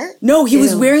to wear? No, he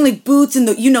was wearing like boots and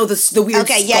the weird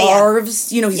Okay, yeah, yeah.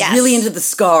 scarves. You know, he's Yes. really into the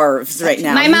scarves right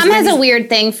now. My He's mom wearing has a these- weird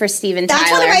thing for Steven That's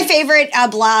Tyler. one of my favorite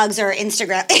blogs or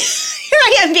Instagram. Here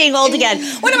I am being old again.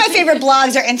 One of my favorite blogs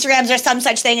blogs or Instagrams or some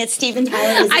such thing. It's Steven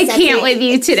Tyler. I can't with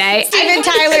you today. Steven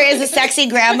Tyler is a sexy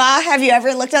grandma. Have you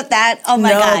ever looked up that? Oh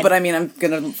my God. No, but I mean, I'm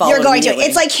going to follow You're going to. immediately.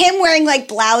 It's like him wearing like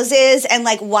blouses and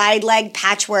like wide leg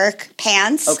patchwork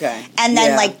pants. Okay. And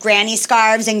then Yeah. like granny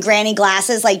scarves and granny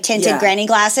glasses, like tinted granny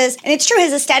glasses. And it's true,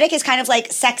 his aesthetic is kind of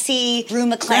like sexy Rue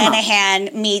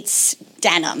McClanahan meets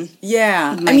denim.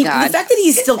 Yeah. my I mean, God. the fact that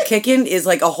he's still kicking is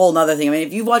like a whole nother thing. I mean,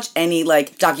 if you watch any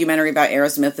like documentary about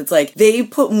Aerosmith, it's like they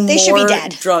put more should be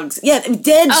dead. drugs. Yeah,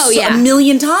 dead yeah. a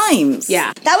million times.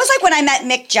 Yeah. That was like when I met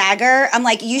Mick Jagger. I'm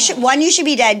like, you should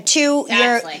be dead. Two,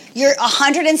 you're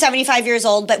 175 years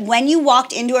old, but when you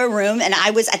walked into a room and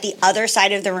I was at the other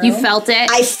side of the room, You felt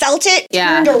it? I felt it.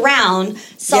 Yeah. Turned around,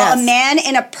 saw Yes. a man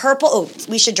in a purple. Oh,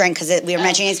 we should drink because we were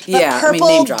mentioning it. Yeah, I mean, purple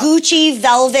name drop. Gucci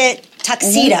velvet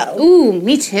tuxedo. Ooh,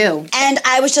 me too. And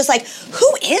I was just like,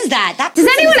 who is that? Does person's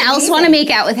anyone else amazing. want to make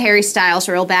out with Harry Styles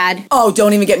real bad? Oh,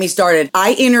 don't even get me started.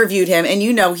 I interviewed him, and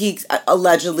you know he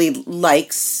allegedly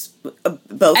likes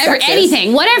both sexes.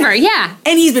 Anything, whatever, yeah.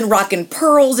 And he's been rocking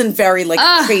pearls and very like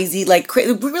crazy, like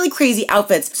really crazy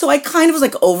outfits. So I kind of was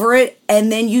like over it.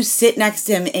 And then you sit next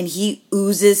to him, and he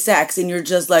oozes sex, and you're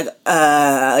just like,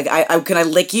 can I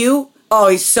lick you? Oh,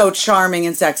 he's so charming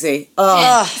and sexy.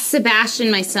 Oh.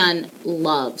 Sebastian, my son,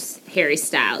 loves Harry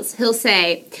Styles. He'll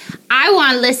say, I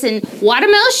want to listen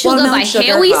Watermelon Sugar Watermelon by Sugar,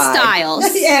 Harry hi.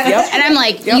 Styles. Yep. And I'm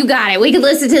like, you got it. We could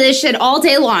listen to this shit all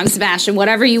day long, Sebastian,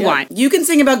 whatever you want. You can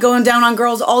sing about going down on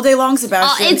girls all day long, Oh,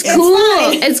 Sebastian. it's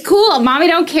cool. It's cool. Mommy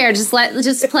don't care. Just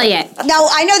play it. Now,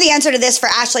 I know the answer to this for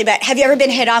Ashley, but have you ever been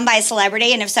hit on by a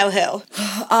celebrity? And if so,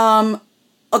 who?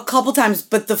 A couple times,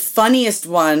 but the funniest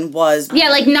one was... Yeah,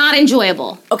 like not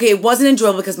enjoyable. Okay, it wasn't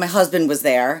enjoyable because my husband was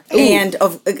there and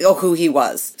of who he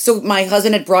was. So my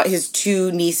husband had brought his two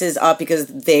nieces up because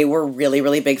they were really,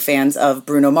 really big fans of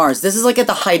Bruno Mars. This is like at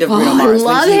the height of Bruno Mars.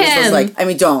 love when he was him. just like, I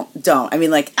mean, don't. I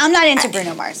mean, like... I'm not into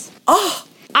Bruno Mars. Oh,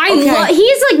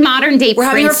 He's like modern day we're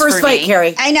having our Prince first for fight, me.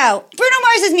 Carrie. I know. Bruno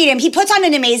Mars is medium. He puts on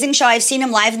an amazing show. I've seen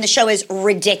him live, and the show is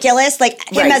ridiculous. Like,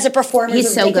 him Right. as a performer He's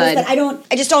is so ridiculous, good. But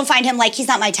I just don't find him, like, he's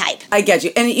not my type. I get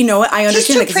you. And you know what? I understand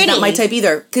too that because he's not my pretty. type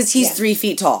either. Because he's 3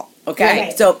 feet tall. Okay,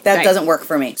 Right. so that Right. doesn't work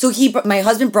for me. So my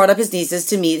husband brought up his nieces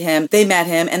to meet him. They met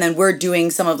him, and then we're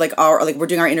doing some of we're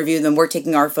doing our interview, and then we're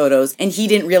taking our photos. And he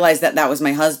didn't realize that was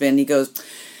my husband. He goes,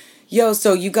 yo,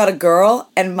 so you got a girl?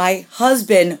 And my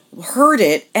husband heard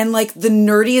it, and like the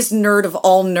nerdiest nerd of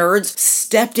all nerds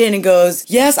stepped in and goes,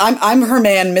 yes, I'm her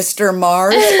man, Mr.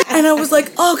 Mars. And I was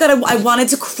like, oh God, I wanted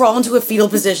to crawl into a fetal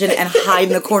position and hide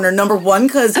in the corner. Number one,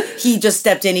 because he just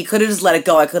stepped in. He could have just let it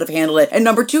go. I could have handled it. And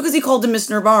number two, because he called him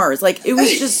Mr. Mars. Like, it was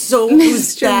just so, it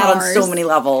was bad on so many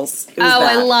levels. It was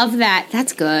I bad. love that.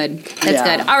 That's good. That's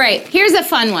Yeah. good. All right, here's a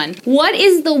fun one. What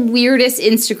is the weirdest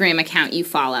Instagram account you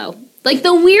follow? Like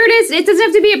the weirdest, it doesn't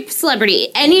have to be a celebrity,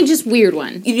 any just weird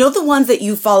one. You know the ones that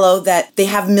you follow that they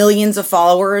have millions of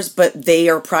followers, but they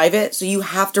are private, so you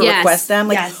have to Yes. request them?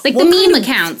 Like, Yes. Like what the kind meme of-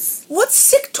 accounts. What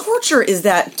sick torture is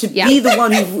that to Yeah. be the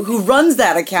one who runs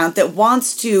that account that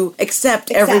wants to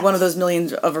accept every one of those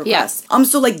millions of requests?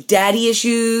 So like daddy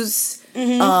issues,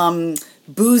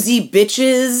 boozy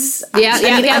bitches. Yeah,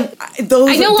 those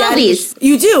I know all daddy these.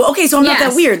 You do? Okay, so I'm not Yes.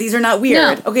 that weird. These are not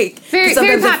weird. No. Okay. Very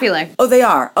sometimes popular. Oh, they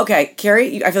are. Okay,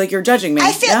 Carrie, I feel like you're judging me.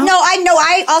 I feel,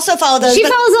 I also follow those. She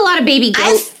but follows a lot of baby goat.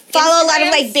 I follow a lot of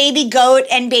Instagrams. like baby goat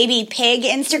and baby pig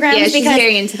Instagrams Yeah, she's because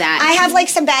very into that. I have like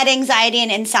some bad anxiety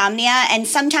and insomnia, and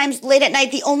sometimes late at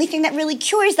night the only thing that really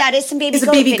cures that is some baby Is a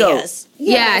goat baby goat. videos.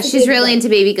 Yeah, she's really into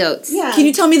baby goats. Yeah. Can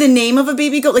you tell me the name of a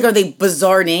baby goat? Like, are they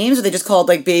bizarre names? Or are they just called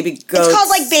like baby goats? It's called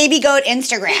like baby goat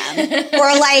Instagram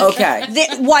or like Okay.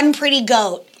 one pretty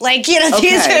goat. Like, you know,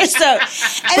 these Okay. are so. And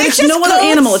But it's just no other goats.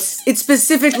 animal. It's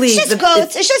specifically It's just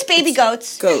goats. It's just baby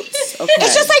goats. goats. Okay.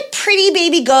 It's just like pretty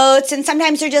baby goats, and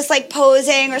sometimes they're just like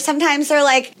posing, or sometimes they're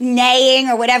like neighing,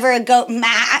 or whatever a goat,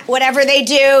 whatever they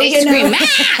do. You know? Scream,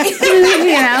 "Ah!"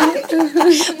 you know?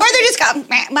 Or they're just got,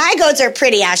 my goats are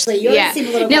pretty, Ashley. You Yeah. seem a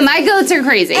little No, my goats are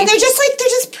crazy. and they're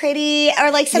just pretty,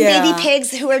 or like some Yeah. baby pigs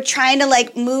who are trying to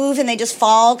like move and they just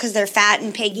fall because they're fat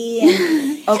and piggy. And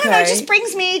I don't know, it just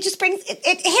brings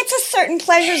it hits a certain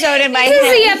pleasure zone in my This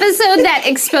is the head. episode that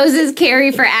exposes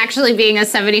Carrie for actually being a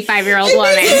 75-year-old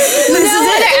woman. No other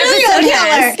Serial episode killer.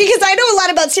 has. Because I know a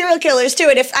lot about serial killers too,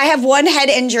 and if I have one head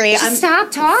injury, I'm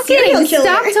Stop talking. Serial killer.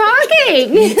 Stop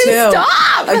talking. Me too.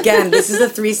 Stop. Again, this is a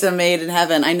threesome made in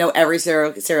heaven. I know every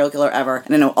serial killer ever,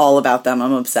 and I know all about them.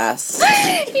 I'm obsessed.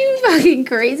 You fucking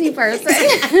crazy person.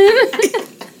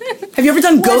 Have you ever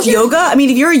done goat yoga? I mean,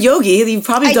 if you're a yogi, you've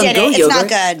probably I done did goat it. It's yoga. not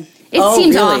good. It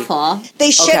seems awful.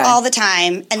 They shit all the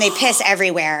time, and they piss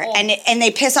everywhere, and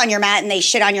they piss on your mat, and they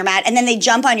shit on your mat, and then they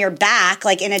jump on your back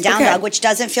like in a down dog, which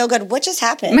doesn't feel good. What just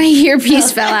happened? My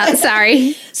earpiece fell out.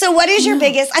 Sorry. So what is your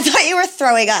biggest? I thought you were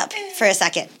throwing up for a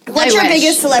second. What's your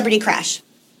biggest celebrity crush?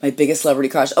 My biggest celebrity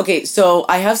crush. Okay, so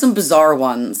I have some bizarre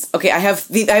ones. Okay, I have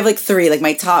like 3, like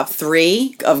my top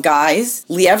 3 of guys.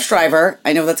 Liev Schreiber.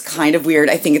 I know that's kind of weird.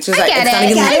 I think it's just I get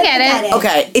it.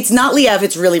 Okay, it's not Liev.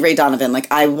 It's really Ray Donovan. Like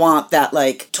I want that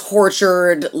like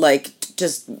tortured, like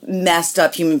just messed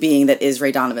up human being that is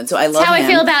Ray Donovan. So I love That's how him. I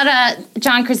feel about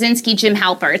John Krasinski, Jim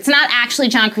Halpert. It's not actually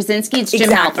John Krasinski, it's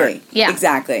Jim Halpert. Yeah.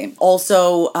 Exactly.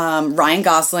 Also, Ryan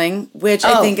Gosling, which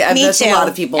I think that's a lot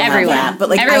of people Everyone. have that. But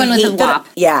like Everyone I with hate a that, wop.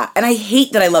 yeah, and I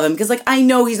hate that I love him because like I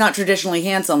know he's not traditionally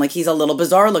handsome. Like he's a little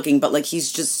bizarre looking, but like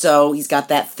he's just he's got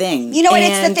that thing. You know what?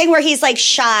 It's the thing where he's like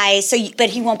shy,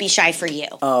 but he won't be shy for you.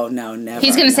 Oh no, never.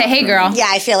 He's gonna say, "Hey, girl." Yeah,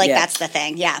 I feel like that's the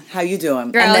thing. Yeah. How you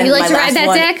doing? Girl, you like to ride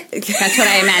that dick? That's what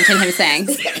I imagine him saying.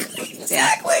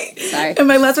 Exactly. Sorry. And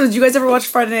my last one, did you guys ever watch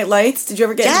Friday Night Lights? Did you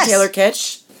ever get into Taylor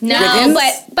Kitsch? No, Wiggins?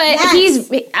 but he's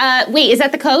wait, is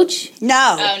that the coach?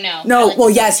 No. Oh no. No, well,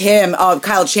 yes, him.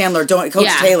 Kyle Chandler. Coach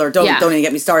Taylor. Don't even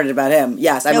get me started about him.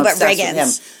 Yes, I'm obsessed with him.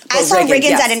 I saw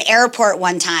Riggins at an airport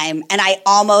one time, and I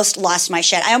almost lost my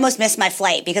shit. I almost missed my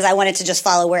flight because I wanted to just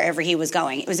follow wherever he was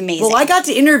going. It was amazing. Well, I got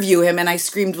to interview him, and I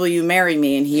screamed, "Will you marry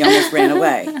me?" And he almost ran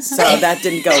away. So that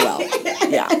didn't go well.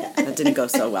 Yeah, that didn't go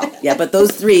so well. Yeah, but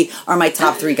those 3 are my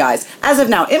top 3 guys. As of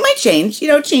now, it might change. You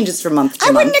know, it changes from month to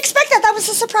month. I wouldn't expect that. That was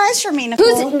a surprise for me,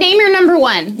 Nicole. Name your number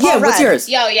 1? Yeah, what's yours?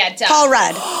 Yo, yeah, Paul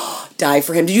Rudd. Die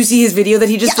for him. Did you see his video that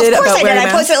he just did about wearing a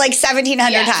mask? I posted it like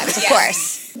 1,700 times, of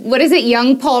course. What is it,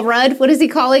 young Paul Rudd? What is he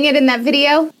calling it in that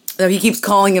video? So he keeps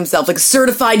calling himself like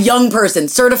certified young person.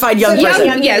 Certified young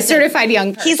person. Yeah, certified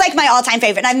young person. He's like my all-time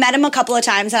favorite. And I've met him a couple of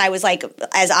times, and I was like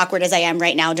as awkward as I am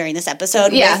right now during this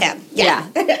episode with him. Yeah.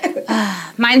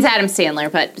 Mine's Adam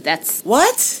Sandler, but that's...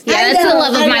 What? Yeah, that's the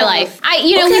love of my life.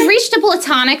 We've reached a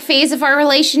platonic phase of our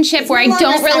relationship where I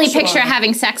don't really picture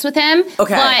having sex with him.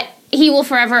 Okay. But he will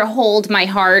forever hold my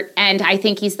heart, and I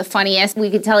think he's the funniest. We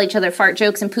could tell each other fart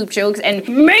jokes and poop jokes and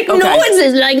make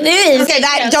noises like this. Okay,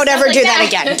 don't ever do that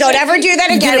again. Don't ever do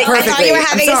that again. I thought you were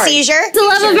having a seizure. It's the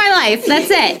love of my life.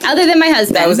 That's it. Other than my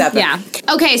husband. That was epic. Yeah.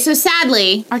 Okay, so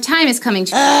sadly, our time is coming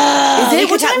to is it?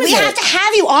 What time is it? We have to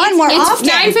have you on more often.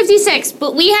 It's 9:56,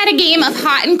 but we had a game of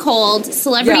hot and cold,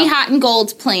 celebrity hot and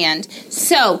gold planned.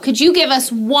 So, could you give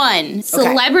us one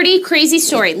celebrity crazy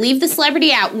story? Leave the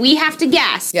celebrity out. We have to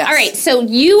guess. Yes. All right, so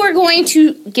you are going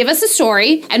to give us a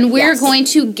story, and we're going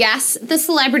to guess the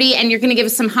celebrity, and you're going to give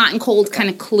us some hot and cold kind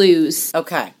of clues.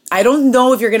 Okay. I don't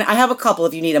know if you're going to... I have a couple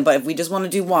if you need them, but if we just want to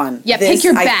do one. Yeah, pick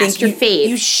your best, your fave.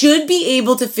 You should be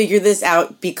able to figure this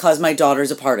out because my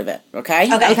daughter's a part of it, okay?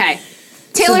 Okay.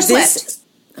 Taylor Swift.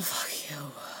 Fuck you.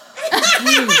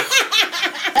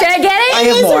 Did I get it? I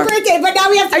have more. Birthday, but now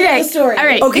we have to hear the story. All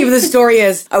right. Okay, but the story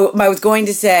is, I was going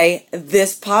to say,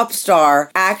 this pop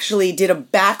star actually did a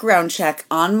background check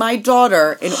on my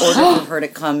daughter in order for her to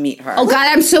come meet her. Oh, God,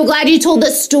 I'm so glad you told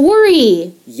the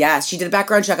story. Yes, she did a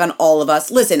background check on all of us.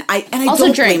 Listen, I Also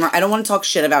don't drink. blame her. I don't want to talk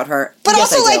shit about her. But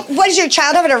Yes, also, I do. like, what, does your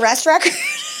child have an arrest record?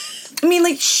 I mean,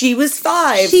 like, she was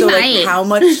 5. She so, might. like, how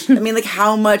much, I mean, like,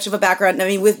 how much of a background, I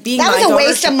mean, with being That my was a daughter,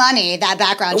 waste of money, that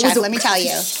background check, let me tell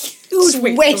you.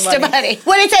 Huge Waste of money.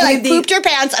 What did it say? Like, pooped your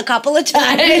pants a couple of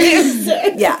times.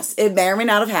 Yes, it may or may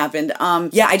not have happened.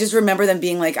 Yeah, I just remember them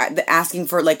being like asking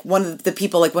for like one of the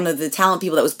people, like one of the talent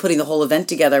people that was putting the whole event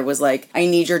together was like, I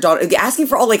need your daughter, asking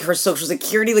for all like her social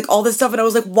security, like all this stuff. And I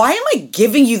was like, why am I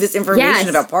giving you this information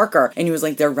about Parker? And he was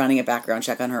like, they're running a background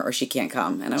check on her or she can't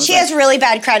come. And I was She has really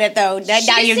bad credit though.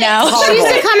 Now you know. She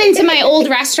used to come into my old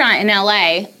restaurant in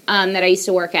LA that I used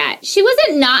to work at. She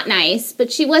wasn't not nice,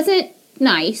 but she wasn't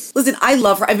nice. Listen, I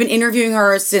love her. I've been interviewing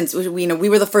her since, we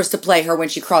were the first to play her when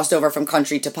she crossed over from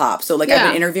country to pop. So, like, I've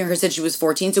been interviewing her since she was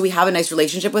 14, so we have a nice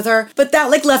relationship with her. But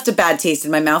that, like, left a bad taste in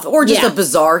my mouth, or just a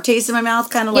bizarre taste in my mouth,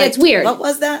 kind of like... Yeah, it's weird. What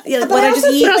was that? Yeah, what I just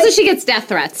eat? But also she gets death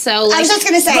threats, so... Like, I was just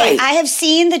going to say, Right. I have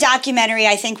seen the documentary,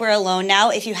 I Think We're Alone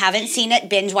Now. If you haven't seen it,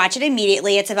 binge watch it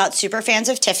immediately. It's about super fans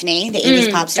of Tiffany, the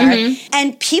 80s pop star.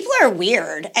 And people are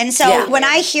weird. And so when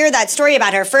I hear that story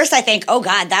about her, first I think, oh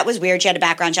God, that was weird. She had a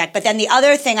background check. But then the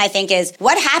other thing I think is,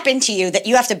 what happened to you that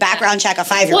you have to background check a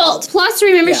 5-year-old? Well, plus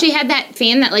remember she had that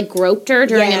fan that like groped her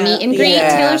during a meet and greet.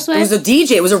 Taylor Swift. It was a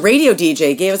DJ. It was a radio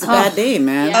DJ. Gave us a bad name,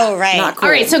 man. Oh, right. Not cool.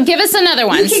 All right, so give us another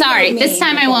one. Sorry, this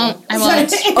time I won't.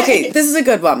 Okay, this is a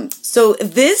good one. So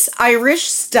this Irish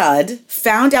stud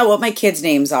found out what my kids'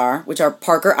 names are, which are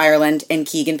Parker Ireland and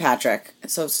Keegan Patrick.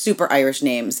 So super Irish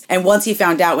names. And once he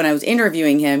found out when I was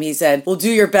interviewing him, he said, well,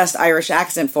 do your best Irish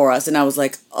accent for us. And I was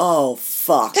like, oh,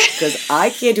 fuck. Because I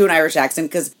can't do an Irish accent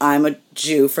because I'm a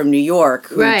Jew from New York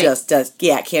who just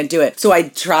can't do it. So I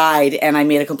tried and I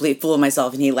made a complete fool of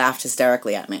myself and he laughed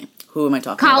hysterically at me. Who am I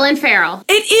talking about? Colin Farrell.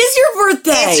 It is your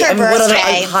birthday. It's her birthday. What other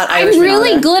hot Irish I'm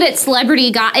really good at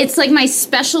celebrity It's like my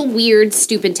special, weird,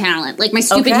 stupid talent. Like my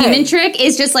stupid human trick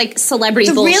is just like celebrity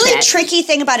the bullshit. The really tricky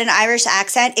thing about an Irish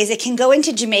accent is it can go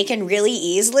into Jamaican really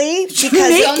easily.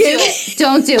 Because don't do it.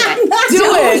 Don't do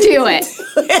it.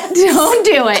 Don't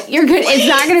do it. You're good. It's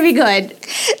not going to be good.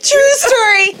 True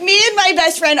story. Me and my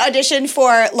best friend auditioned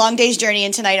for Long Day's Journey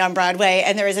into Night on Broadway,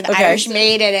 and there was an Irish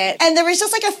maid in it. And there was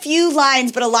just like a few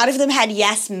lines, but a lot of them had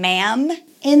yes, ma'am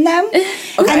in them.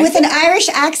 And with an Irish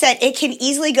accent, it can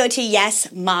easily go to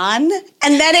yes, man.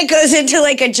 And then it goes into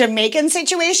like a Jamaican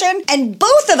situation. And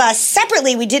both of us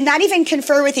separately, we did not even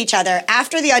confer with each other.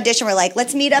 After the audition, we're like,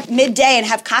 let's meet up midday and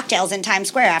have cocktails in Times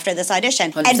Square after this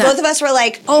audition. 100%. And both of us were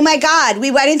like, oh my God, we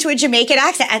went into a Jamaican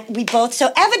accent. And we both,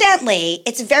 so evidently,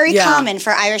 it's very common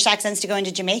for Irish accents to go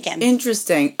into Jamaican.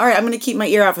 Interesting. All right, I'm going to keep my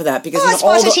ear out for that because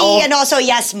and also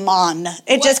yes, man.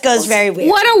 It just goes very weird.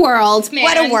 What a world, man.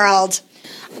 What a world.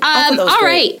 All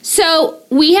right, so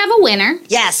we have a winner.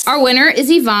 Yes. Our winner is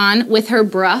Yvonne with her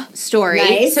bruh story.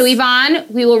 Nice. So Yvonne,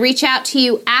 we will reach out to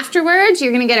you afterwards.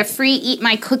 You're going to get a free Eat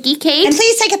My Cookie cake. And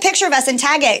please take a picture of us and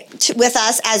tag it with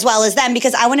us as well as them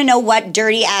because I want to know what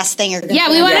dirty ass thing you're going to do. Yeah,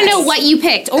 we want to know what you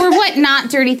picked or what not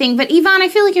dirty thing. But Yvonne, I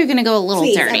feel like you're going to go a little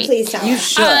dirty. Please tell you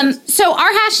should. So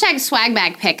our hashtag swag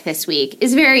bag pick this week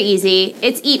is very easy.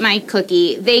 It's Eat My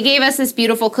Cookie. They gave us this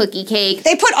beautiful cookie cake.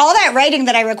 They put all that writing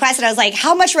that I requested. I was like,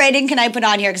 how much writing can I put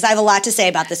on here? Because I have a lot to say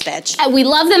about this bitch. We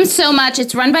love them so much.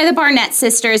 It's run by the Barnett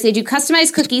sisters. They do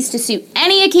customized cookies to suit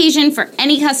any occasion for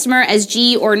any customer as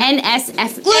G or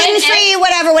NSF. Gluten-free,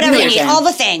 whatever you need. All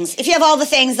the things. If you have all the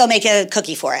things, they'll make a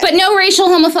cookie for it. But no racial,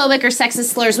 homophobic, or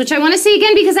sexist slurs, which I want to say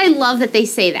again because I love that they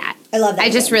say that. I love that. I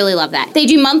just really love that. They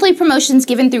do monthly promotions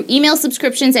given through email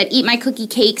subscriptions at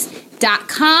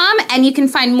eatmycookiecakes.com, and you can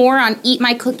find more on Eat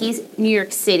My Cookies New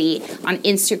York City on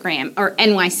Instagram or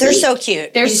NYC. They're so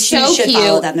cute. They're so should cute.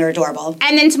 Follow them. They're adorable.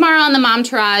 And then tomorrow on the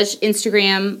Momtourage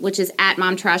Instagram, which is at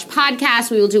Momtourage Podcast,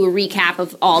 we will do a recap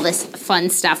of all this fun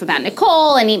stuff about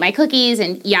Nicole and Eat My Cookies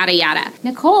and yada yada.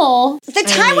 Nicole. The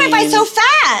time went by so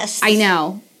fast. I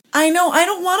know. I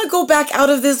don't want to go back out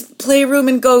of this playroom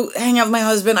and go hang out with my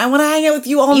husband. I want to hang out with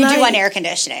you all night. You do want air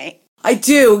conditioning. I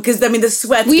do, because, the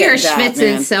sweat's We are getting bad,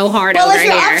 schwitzing man. so hard over Well, if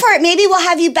you're here. up for it, maybe we'll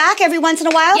have you back every once in a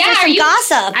while for some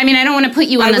gossip. I mean, I don't want to put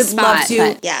you on I the would spot. love to.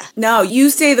 But Yeah. No, you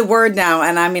say the word now,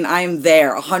 and I am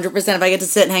there 100%. If I get to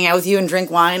sit and hang out with you and drink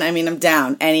wine, I'm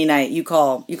down any night. You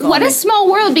call what me. a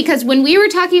small world, because when we were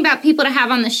talking about people to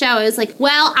have on the show, I was like,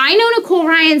 well, I know Nicole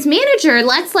Ryan's manager.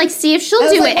 Let's see if she'll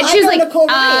do it. And she was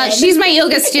like, she's my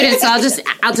yoga student, so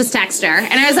I'll just text her.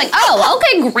 And I was like, oh,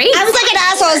 okay, great. I was like an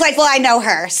asshole. I was like, well, I know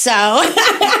her, so.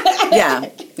 Yeah.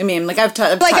 I've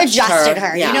adjusted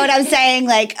her. Yeah. You know what I'm saying?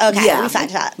 Like, okay, we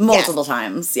found out. Multiple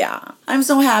times, yeah. I'm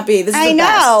so happy. This is I the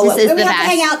know. best. This is we the have to best.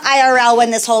 hang out IRL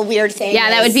when this whole weird thing Yeah,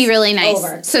 that would be really nice.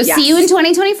 over. So see you in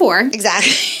 2024.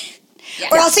 Exactly.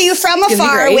 Or I'll see you from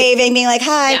afar waving, being like,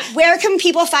 hi. Yeah. Where can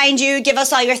people find you? Give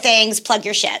us all your things. Plug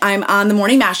your shit. I'm on the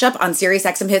Morning Mashup on Sirius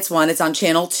XM Hits 1. It's on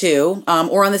Channel 2.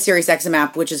 Or on the Sirius XM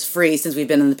app, which is free since we've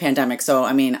been in the pandemic. So,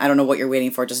 I don't know what you're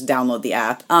waiting for. Just download the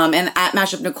app. And at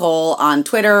Mashup Nicole on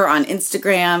Twitter, on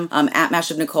Instagram, at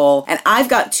Mashup Nicole. And I've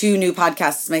got 2 new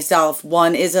podcasts myself.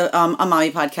 One is a mommy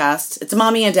podcast. It's a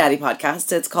mommy and daddy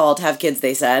podcast. It's called Have Kids,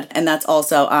 They Said. And that's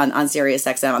also on Sirius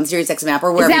XM, on the Sirius XM app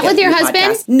or wherever. Is that with your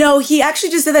husband? Podcasts. No, he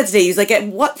actually just said that today. He was like, at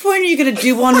what point are you going to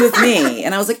do one with me?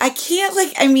 And I was like, I can't,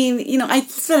 I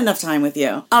spent enough time with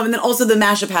you. And then also the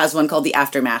Mashup has one called The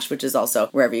After Mash, which is also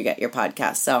wherever you get your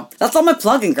podcast. So that's all my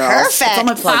plugging, girls. Perfect. That's all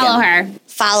my plugging. Follow her.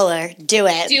 Follow her. Do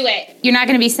it. Do it. You're not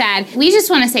going to be sad. We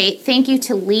just want to say thank you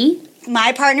to Lee.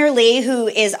 My partner, Lee, who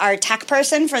is our tech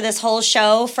person for this whole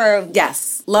show.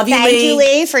 Yes. Love you, Lee. Thank you,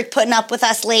 Lee, for putting up with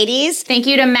us ladies. Thank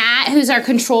you to Matt, who's our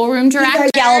control room director.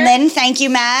 Gelman. Thank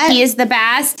you, Matt. He is the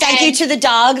best. Thank you to the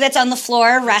dog that's on the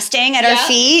floor resting at our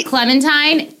feet.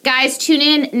 Clementine. Guys, tune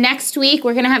in next week.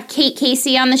 We're going to have Kate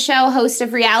Casey on the show, host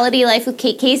of Reality Life with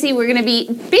Kate Casey. We're going to be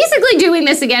basically doing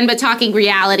this again, but talking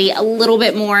reality a little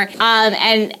bit more.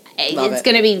 And Love It's it.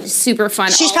 going to be super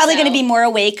fun. She's probably also. going to be more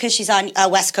awake because she's on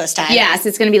West Coast time. Yes,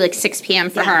 it's going to be like 6 p.m.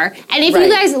 for her. And if Right.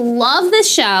 you guys love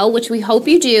this show, which we hope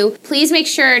you do, please make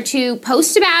sure to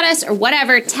post about us or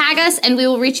whatever, tag us, and we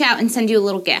will reach out and send you a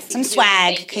little gift. Some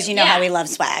swag, because you know how we love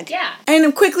swag. Yeah.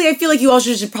 And quickly, I feel like you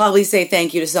also should probably say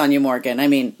thank you to Sonia Morgan. I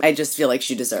mean, I just feel like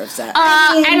she deserves that.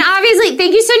 And obviously,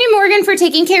 thank you, Sonia Morgan, for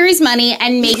taking Carrie's money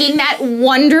and making that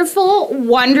wonderful,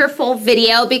 wonderful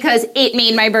video because it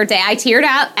made my birthday. I teared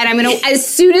up, and I'm going to, as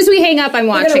soon as we hang up, I'm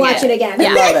watching it. watch it again.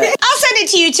 Yeah. Love it. I'll send it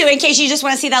to you too in case you just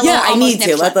want to see that Yeah, little I almost need to.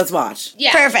 nip slip. Let's watch.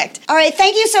 Yeah. Perfect. All right,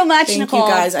 thank you so much, Thank Nicole.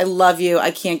 you guys. I love you.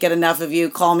 I can't get enough of you.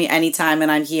 Call me anytime,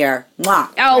 and I'm here. Mwah.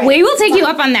 Oh, we will take you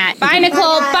up on that. Bye,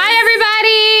 Nicole. Bye,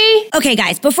 everybody. Okay,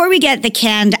 guys, before we get the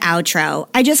canned outro,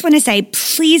 I just want to say,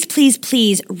 please, please,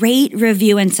 please rate,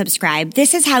 review, and subscribe.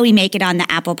 This is how we make it on the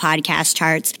Apple Podcast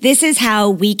charts. This is how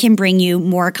we can bring you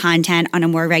more content on a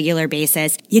more regular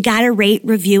basis. You got to rate,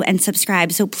 review, and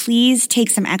subscribe. So please take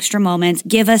some extra moments.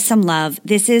 Give us some love.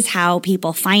 This is how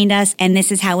people find us, and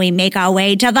this is how we make our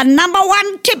way to the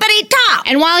 #1 tippity top.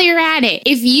 And while you're at it,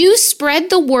 if you spread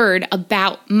the word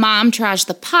about Momtourage,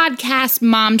 the podcast,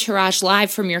 Momtourage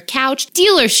Live from your couch,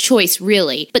 dealer's choice,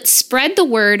 really, but spread the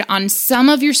word on some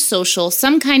of your social,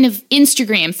 some kind of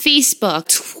Instagram, Facebook,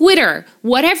 Twitter,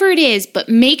 whatever it is, but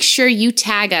make sure you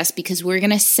tag us because we're going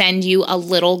to send you a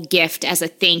little gift as a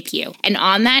thank you. And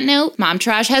on that note,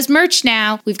 Momtourage has merch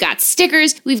now. We've got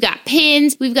stickers, we've got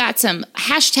pins, we've got some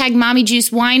hashtag Mommy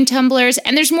Juice wine tumblers,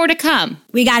 and there's more to come.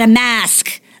 We got a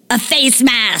mask, a face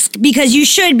mask, because you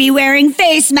should be wearing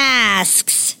face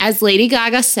masks. As Lady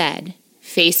Gaga said,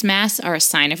 face masks are a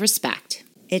sign of respect.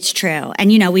 It's true. And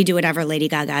we do whatever Lady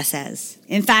Gaga says.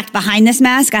 In fact, behind this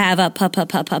mask, I have a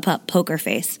poker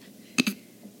face.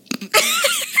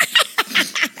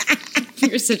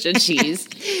 You're such a cheese.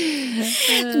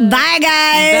 Bye,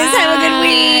 guys. Have a good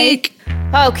week.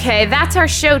 Okay, that's our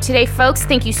show today, folks.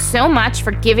 Thank you so much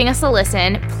for giving us a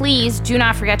listen. Please do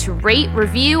not forget to rate,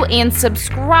 review, and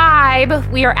subscribe.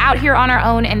 We are out here on our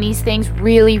own, and these things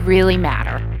really, really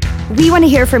matter. We want to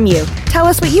hear from you. Tell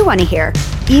us what you want to hear.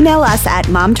 Email us at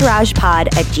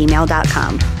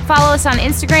momtouragepod@gmail.com. Follow us on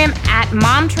Instagram at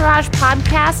Momtourage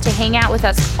Podcast to hang out with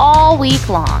us all week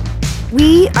long.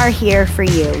 We are here for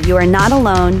you. You are not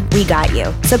alone. We got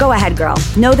you. So go ahead, girl.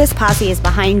 Know this posse is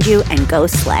behind you and go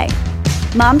slay.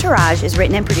 Momtourage is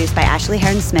written and produced by Ashley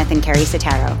Heron-Smith and Carrie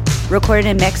Sotero. Recorded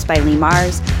and mixed by Lee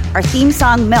Mars. Our theme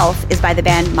song, MILF, is by the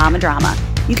band Mama Drama.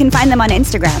 You can find them on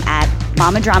Instagram at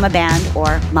Mama Drama Band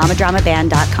or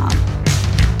mamadramaband.com.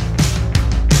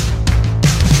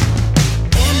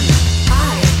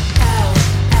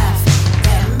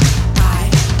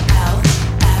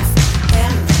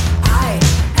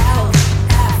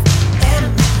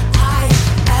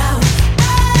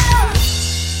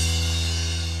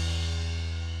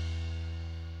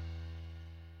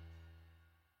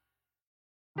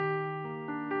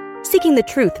 Seeking the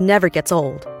truth never gets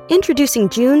old. Introducing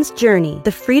June's Journey,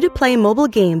 the free-to-play mobile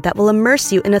game that will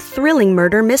immerse you in a thrilling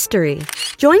murder mystery.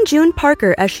 Join June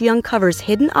Parker as she uncovers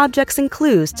hidden objects and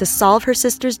clues to solve her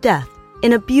sister's death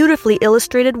in a beautifully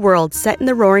illustrated world set in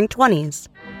the Roaring '20s.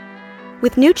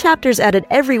 With new chapters added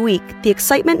every week, the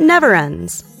excitement never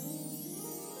ends.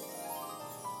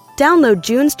 Download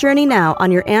June's Journey now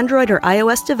on your Android or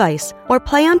iOS device or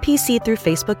play on PC through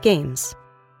Facebook Games.